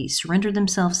they surrender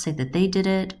themselves, say that they did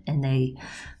it, and they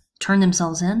turn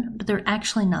themselves in, but they're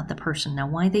actually not the person. Now,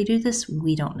 why they do this,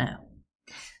 we don't know.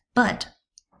 But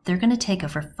they're going to take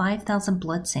over 5,000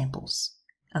 blood samples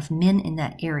of men in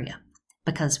that area,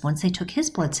 because once they took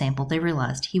his blood sample, they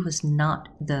realized he was not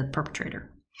the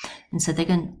perpetrator. And so they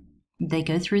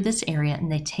go through this area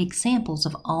and they take samples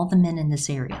of all the men in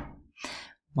this area.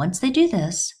 Once they do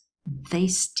this, they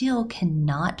still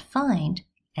cannot find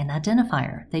an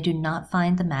identifier. They do not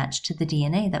find the match to the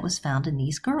DNA that was found in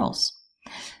these girls.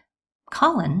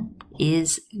 Colin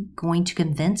is going to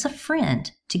convince a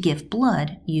friend to give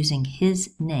blood using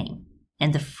his name.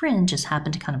 And the friend just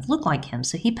happened to kind of look like him,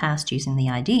 so he passed using the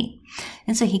ID.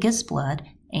 And so he gives blood,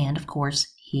 and of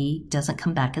course, he doesn't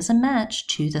come back as a match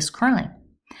to this crime.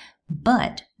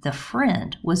 But the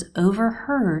friend was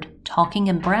overheard talking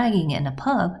and bragging in a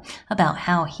pub about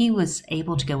how he was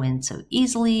able to go in so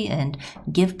easily and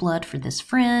give blood for this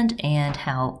friend and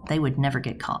how they would never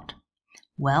get caught.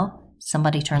 Well,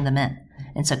 somebody turned them in.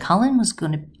 And so Colin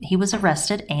he was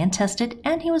arrested and tested,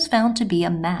 and he was found to be a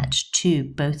match to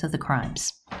both of the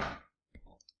crimes.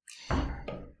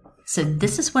 So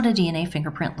this is what a DNA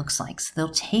fingerprint looks like. So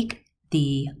they'll take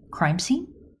the crime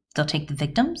scene, they'll take the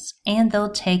victims, and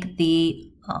they'll take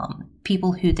the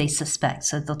people who they suspect.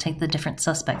 So they'll take the different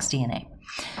suspects' DNA.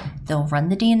 They'll run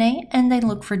the DNA, and they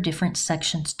look for different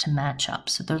sections to match up.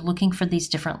 So they're looking for these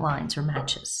different lines or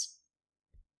matches.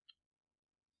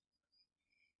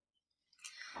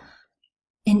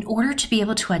 In order to be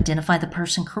able to identify the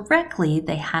person correctly,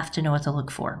 they have to know what to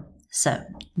look for. So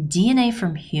DNA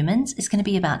from humans is going to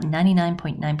be about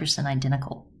 99.9%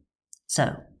 identical.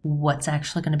 So what's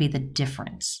actually going to be the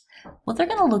difference? Well, they're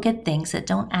going to look at things that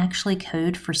don't actually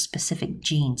code for specific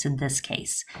genes in this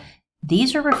case.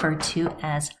 These are referred to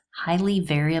as highly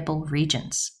variable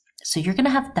regions. So you're going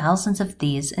to have thousands of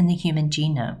these in the human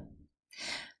genome.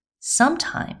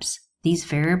 Sometimes these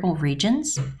variable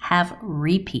regions have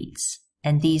repeats.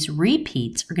 And these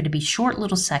repeats are going to be short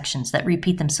little sections that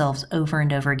repeat themselves over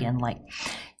and over again, like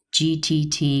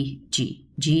GTTG,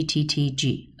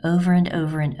 GTTG, over and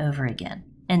over and over again.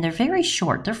 And they're very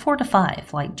short. They're 4 to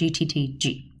 5, like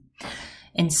GTTG.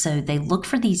 And so they look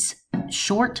for these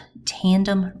short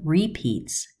tandem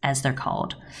repeats, as they're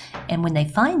called. And when they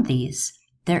find these,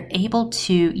 they're able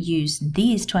to use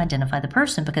these to identify the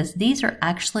person, because these are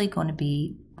actually going to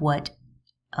be what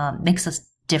makes us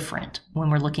different when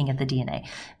we're looking at the DNA.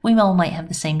 We all might have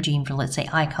the same gene for, let's say,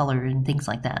 eye color and things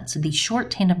like that. So these short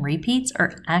tandem repeats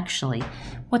are actually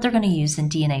what they're going to use in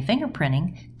DNA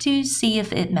fingerprinting to see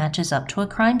if it matches up to a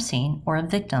crime scene or a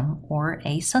victim or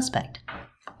a suspect.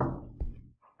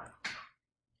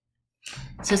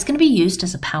 So it's going to be used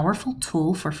as a powerful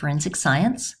tool for forensic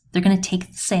science. They're going to take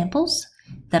the samples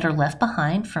that are left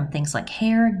behind from things like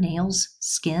hair, nails,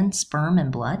 skin, sperm,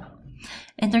 and blood,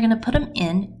 and they're going to put them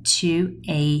into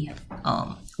a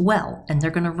well, and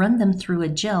they're going to run them through a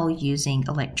gel using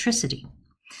electricity.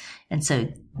 And so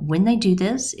when they do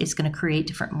this, it's going to create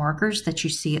different markers that you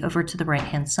see over to the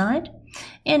right-hand side,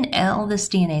 and all this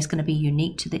DNA is going to be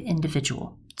unique to the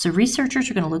individual. So researchers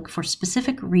are going to look for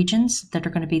specific regions that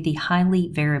are going to be the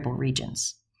highly variable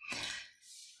regions.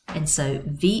 And so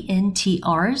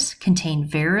VNTRs contain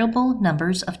variable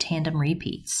numbers of tandem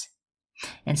repeats.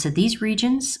 And so these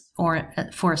regions, or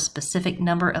for a specific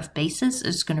number of bases,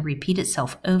 is going to repeat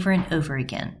itself over and over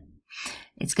again.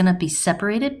 It's going to be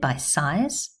separated by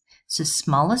size. So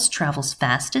smallest travels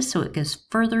fastest, so it goes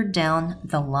further down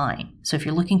the line. So if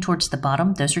you're looking towards the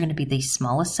bottom, those are going to be the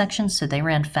smallest sections, so they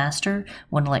ran faster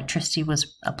when electricity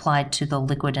was applied to the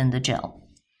liquid in the gel.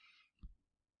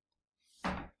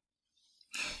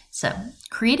 So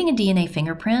creating a DNA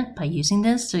fingerprint by using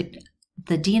this,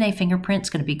 the DNA fingerprint is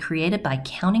going to be created by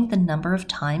counting the number of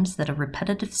times that a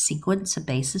repetitive sequence of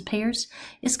bases pairs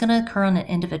is going to occur on an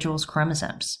individual's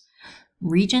chromosomes.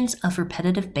 Regions of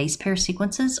repetitive base pair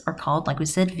sequences are called, like we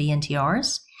said,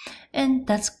 VNTRs, and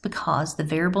that's because the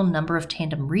variable number of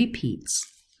tandem repeats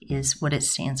is what it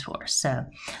stands for. So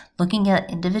looking at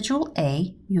individual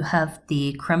A, you have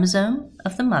the chromosome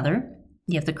of the mother,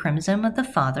 you have the chromosome of the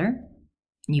father,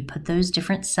 and you put those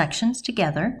different sections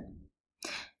together.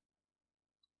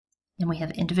 And we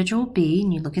have individual B,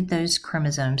 and you look at those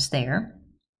chromosomes there.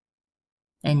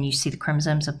 And you see the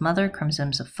chromosomes of mother,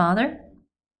 chromosomes of father.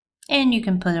 And you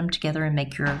can put them together and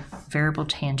make your variable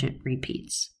tangent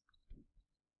repeats.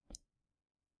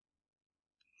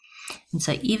 And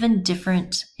so even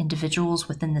different individuals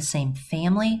within the same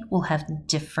family will have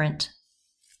different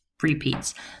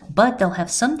repeats, but they'll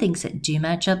have some things that do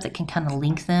match up that can kind of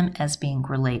link them as being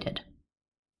related.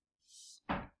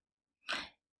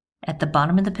 At the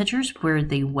bottom of the pictures where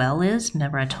the well is,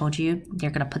 remember I told you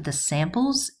they're going to put the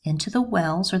samples into the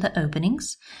wells or the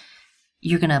openings.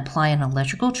 You're going to apply an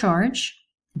electrical charge.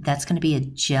 That's going to be a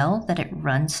gel that it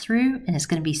runs through, and it's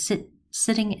going to be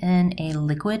sitting in a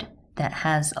liquid that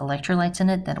has electrolytes in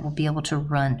it that will be able to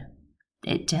run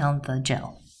it down the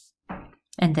gel.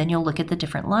 And then you'll look at the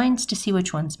different lines to see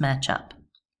which ones match up.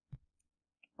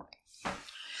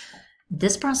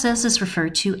 This process is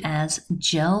referred to as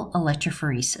gel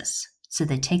electrophoresis. So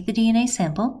they take the DNA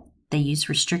sample, they use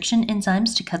restriction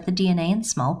enzymes to cut the DNA in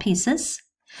small pieces.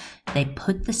 They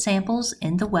put the samples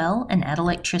in the well and add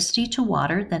electricity to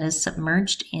water that is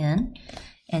submerged in,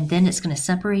 and then it's going to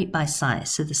separate by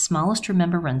size. So the smallest,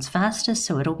 remember, runs fastest,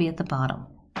 so it'll be at the bottom.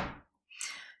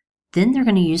 Then they're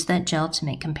going to use that gel to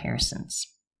make comparisons.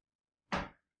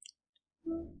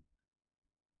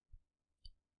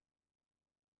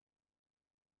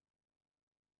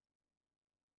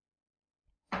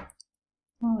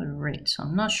 All right, so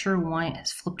I'm not sure why it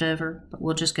has flipped over, but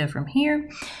we'll just go from here.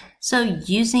 So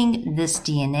using this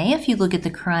DNA, if you look at the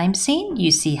crime scene,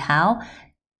 you see how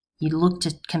you look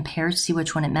to compare to see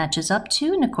which one it matches up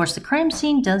to. And of course, the crime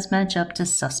scene does match up to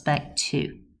suspect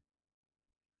 2.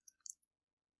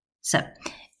 So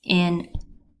in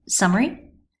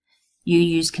summary, you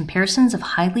use comparisons of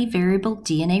highly variable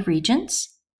DNA regions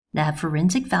that have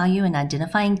forensic value in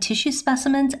identifying tissue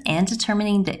specimens and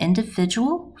determining the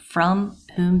individual from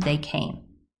whom they came.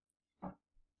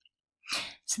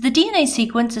 So the DNA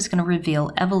sequence is going to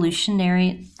reveal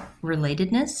evolutionary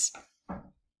relatedness.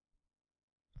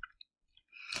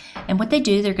 And what they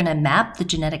do, they're going to map the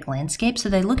genetic landscape. So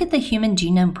they look at the Human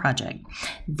Genome Project.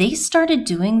 They started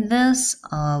doing this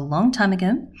a long time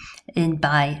ago, and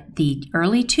by the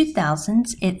early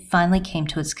 2000s, it finally came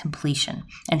to its completion.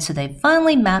 And so they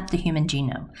finally mapped the human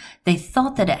genome. They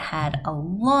thought that it had a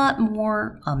lot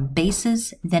more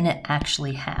bases than it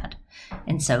actually had.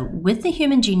 And so with the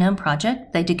Human Genome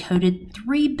Project, they decoded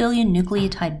 3 billion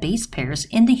nucleotide base pairs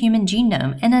in the human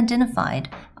genome and identified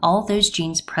all those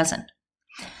genes present.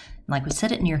 Like we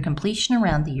said, it near completion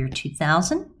around the year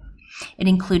 2000. It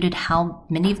included how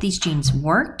many of these genes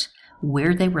worked,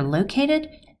 where they were located,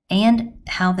 and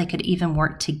how they could even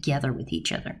work together with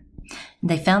each other.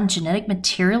 They found genetic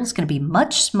material is going to be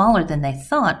much smaller than they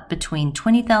thought, between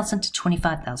 20,000 to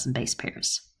 25,000 base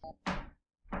pairs.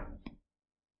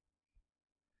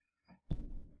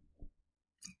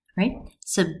 Right?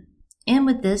 So, and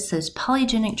with this, those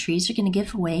polygenic trees are going to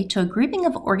give way to a grouping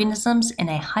of organisms in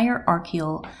a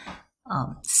hierarchical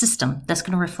system that's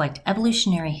going to reflect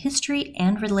evolutionary history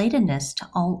and relatedness to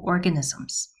all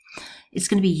organisms. It's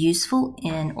going to be useful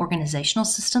in organizational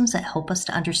systems that help us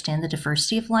to understand the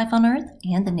diversity of life on Earth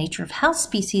and the nature of how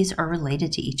species are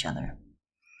related to each other.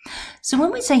 So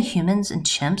when we say humans and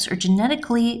chimps are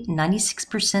genetically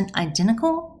 96%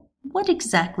 identical, what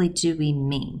exactly do we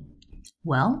mean?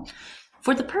 Well,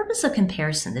 for the purpose of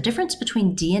comparison, the difference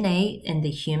between DNA in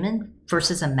the human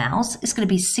versus a mouse is going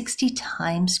to be 60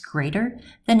 times greater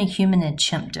than a human and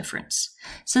chimp difference.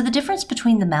 So the difference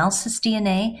between the mouse's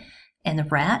DNA and the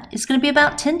rat is going to be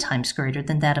about 10 times greater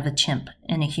than that of a chimp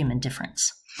and a human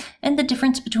difference. And the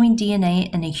difference between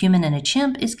DNA in a human and a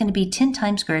chimp is going to be 10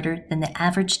 times greater than the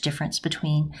average difference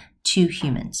between 2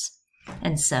 humans.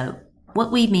 And so what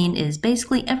we mean is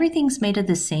basically everything's made of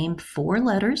the same 4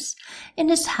 letters, and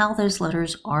it's how those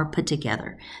letters are put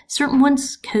together. Certain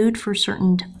ones code for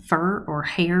certain fur or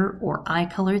hair or eye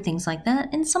color, things like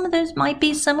that, and some of those might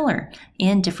be similar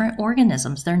in different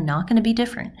organisms. They're not going to be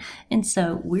different. And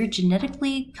so we're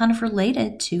genetically kind of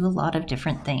related to a lot of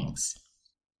different things.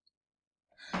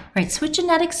 Right, so with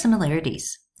genetic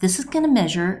similarities, this is going to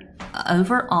measure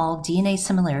overall DNA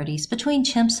similarities between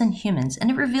chimps and humans,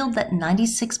 and it revealed that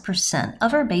 96%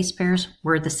 of our base pairs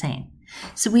were the same.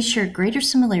 So we share greater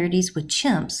similarities with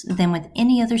chimps than with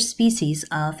any other species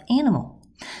of animal,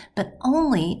 but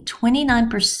only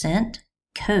 29%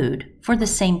 code for the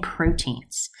same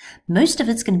proteins. Most of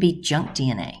it's going to be junk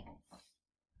DNA.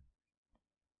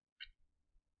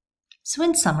 So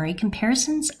in summary,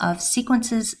 comparisons of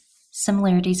sequences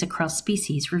similarities across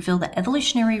species reveal the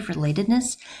evolutionary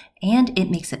relatedness, and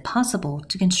it makes it possible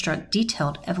to construct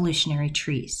detailed evolutionary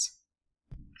trees.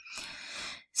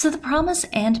 So the promise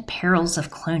and perils of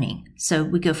cloning. So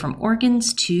we go from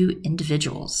organs to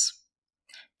individuals.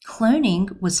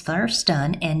 Cloning was first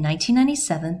done in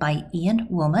 1997 by Ian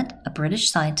Wilmot, a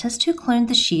British scientist who cloned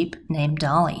the sheep named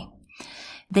Dolly.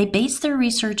 They based their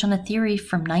research on a theory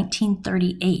from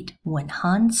 1938 when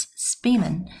Hans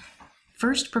Spemann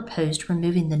first proposed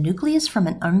removing the nucleus from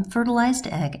an unfertilized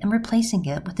egg and replacing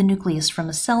it with the nucleus from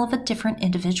a cell of a different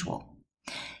individual.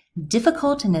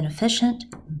 Difficult and inefficient,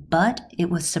 but it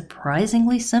was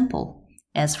surprisingly simple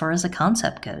as far as the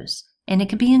concept goes, and it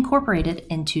could be incorporated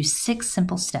into 6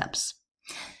 simple steps.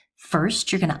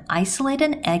 First, you're going to isolate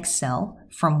an egg cell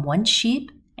from one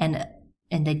sheep, and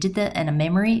they did that, and a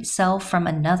mammary cell from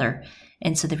another.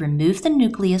 And so they removed the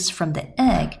nucleus from the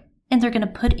egg, and they're going to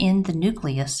put in the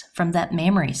nucleus from that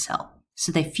mammary cell.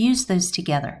 So they fuse those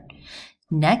together.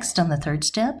 Next, on the 3rd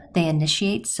step, they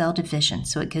initiate cell division,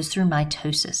 so it goes through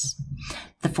mitosis.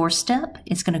 The 4th step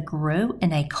is going to grow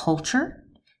in a culture,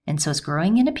 and so it's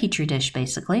growing in a petri dish,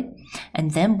 basically.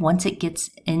 And then once it gets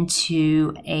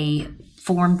into a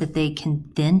form that they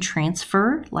can then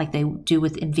transfer, like they do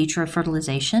with in vitro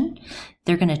fertilization,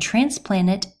 they're going to transplant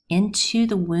it into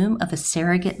the womb of a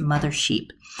surrogate mother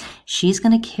sheep. She's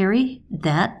going to carry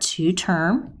that to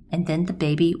term, and then the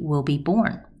baby will be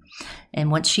born. And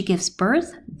once she gives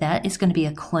birth, that is going to be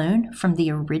a clone from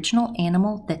the original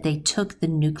animal that they took the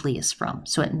nucleus from.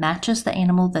 So it matches the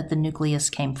animal that the nucleus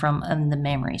came from in the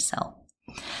mammary cell.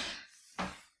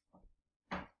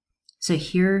 So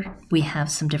here we have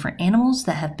some different animals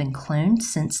that have been cloned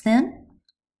since then.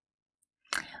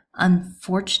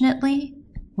 Unfortunately,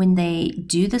 when they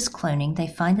do this cloning, they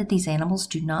find that these animals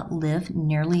do not live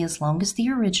nearly as long as the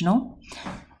original.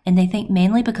 And they think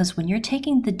mainly because when you're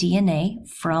taking the DNA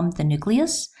from the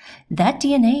nucleus, that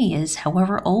DNA is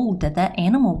however old that that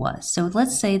animal was. So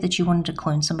let's say that you wanted to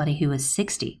clone somebody who is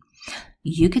 60.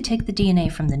 You could take the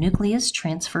DNA from the nucleus,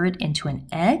 transfer it into an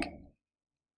egg,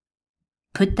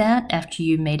 put that after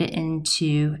you made it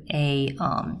into a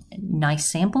nice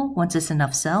sample. Once it's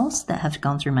enough cells that have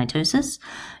gone through mitosis,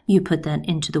 you put that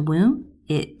into the womb.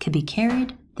 It could be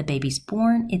carried. The baby's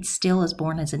born. It still is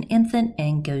born as an infant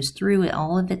and goes through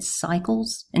all of its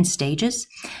cycles and stages.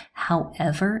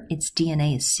 However, its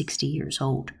DNA is 60 years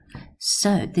old.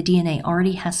 So the DNA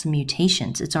already has some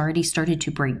mutations. It's already started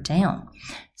to break down.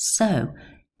 So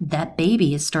that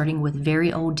baby is starting with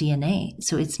very old DNA.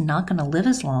 So it's not going to live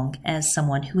as long as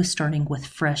someone who is starting with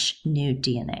fresh new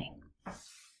DNA.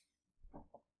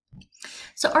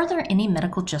 So are there any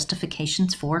medical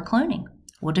justifications for cloning?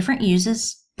 Well, different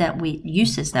uses that we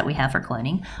have for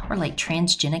cloning are like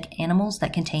transgenic animals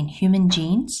that contain human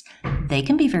genes. They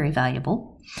can be very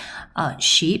valuable.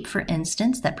 Sheep, for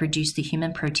instance, that produce the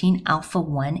human protein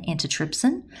alpha-1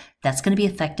 antitrypsin. That's going to be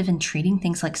effective in treating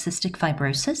things like cystic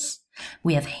fibrosis.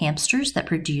 We have hamsters that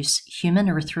produce human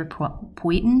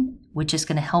erythropoietin, which is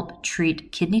going to help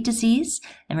treat kidney disease.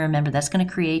 And remember, that's going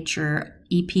to create your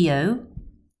EPO,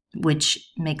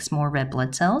 which makes more red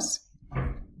blood cells.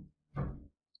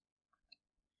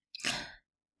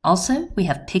 Also, we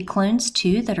have pig clones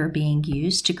too that are being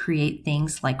used to create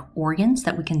things like organs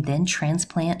that we can then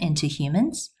transplant into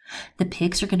humans. The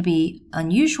pigs are going to be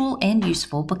unusual and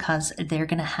useful because they're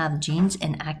going to have genes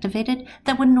inactivated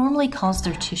that would normally cause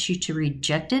their tissue to be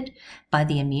rejected by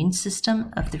the immune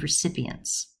system of the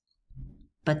recipients.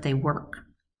 But they work.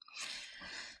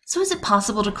 So is it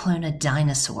possible to clone a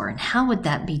dinosaur, and how would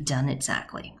that be done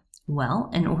exactly? Well,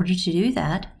 in order to do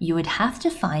that, you would have to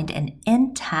find an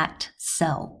intact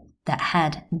cell that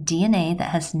had DNA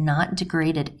that has not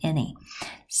degraded any.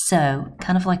 So,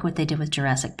 kind of like what they did with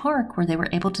Jurassic Park, where they were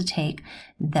able to take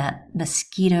that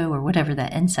mosquito or whatever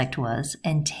that insect was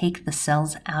and take the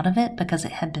cells out of it because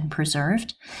it had been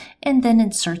preserved, and then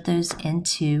insert those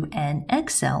into an egg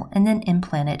cell and then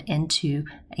implant it into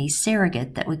a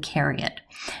surrogate that would carry it.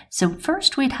 So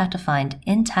first we'd have to find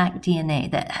intact DNA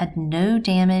that had no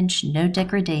damage, no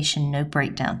degradation, no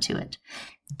breakdown to it.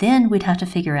 Then we'd have to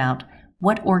figure out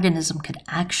what organism could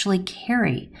actually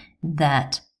carry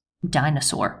that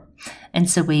dinosaur. And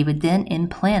so we would then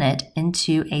implant it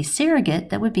into a surrogate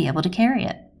that would be able to carry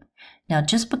it. Now,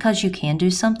 just because you can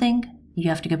do something, you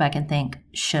have to go back and think,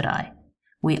 should I?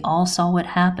 We all saw what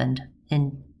happened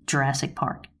in Jurassic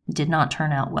Park. It did not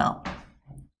turn out well.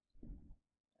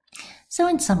 So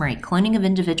in summary, cloning of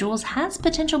individuals has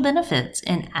potential benefits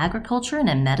in agriculture and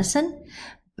in medicine,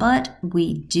 but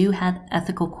we do have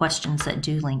ethical questions that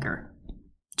do linger.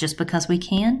 Just because we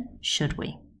can, should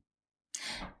we?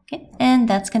 Okay, and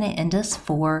that's going to end us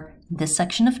for this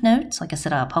section of notes. Like I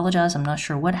said, I apologize. I'm not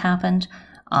sure what happened.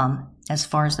 As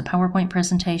far as the PowerPoint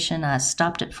presentation, I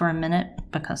stopped it for a minute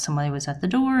because somebody was at the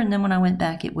door, and then when I went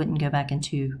back, it wouldn't go back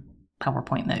into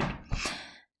PowerPoint mode.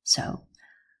 So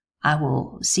I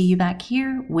will see you back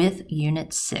here with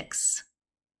Unit 6.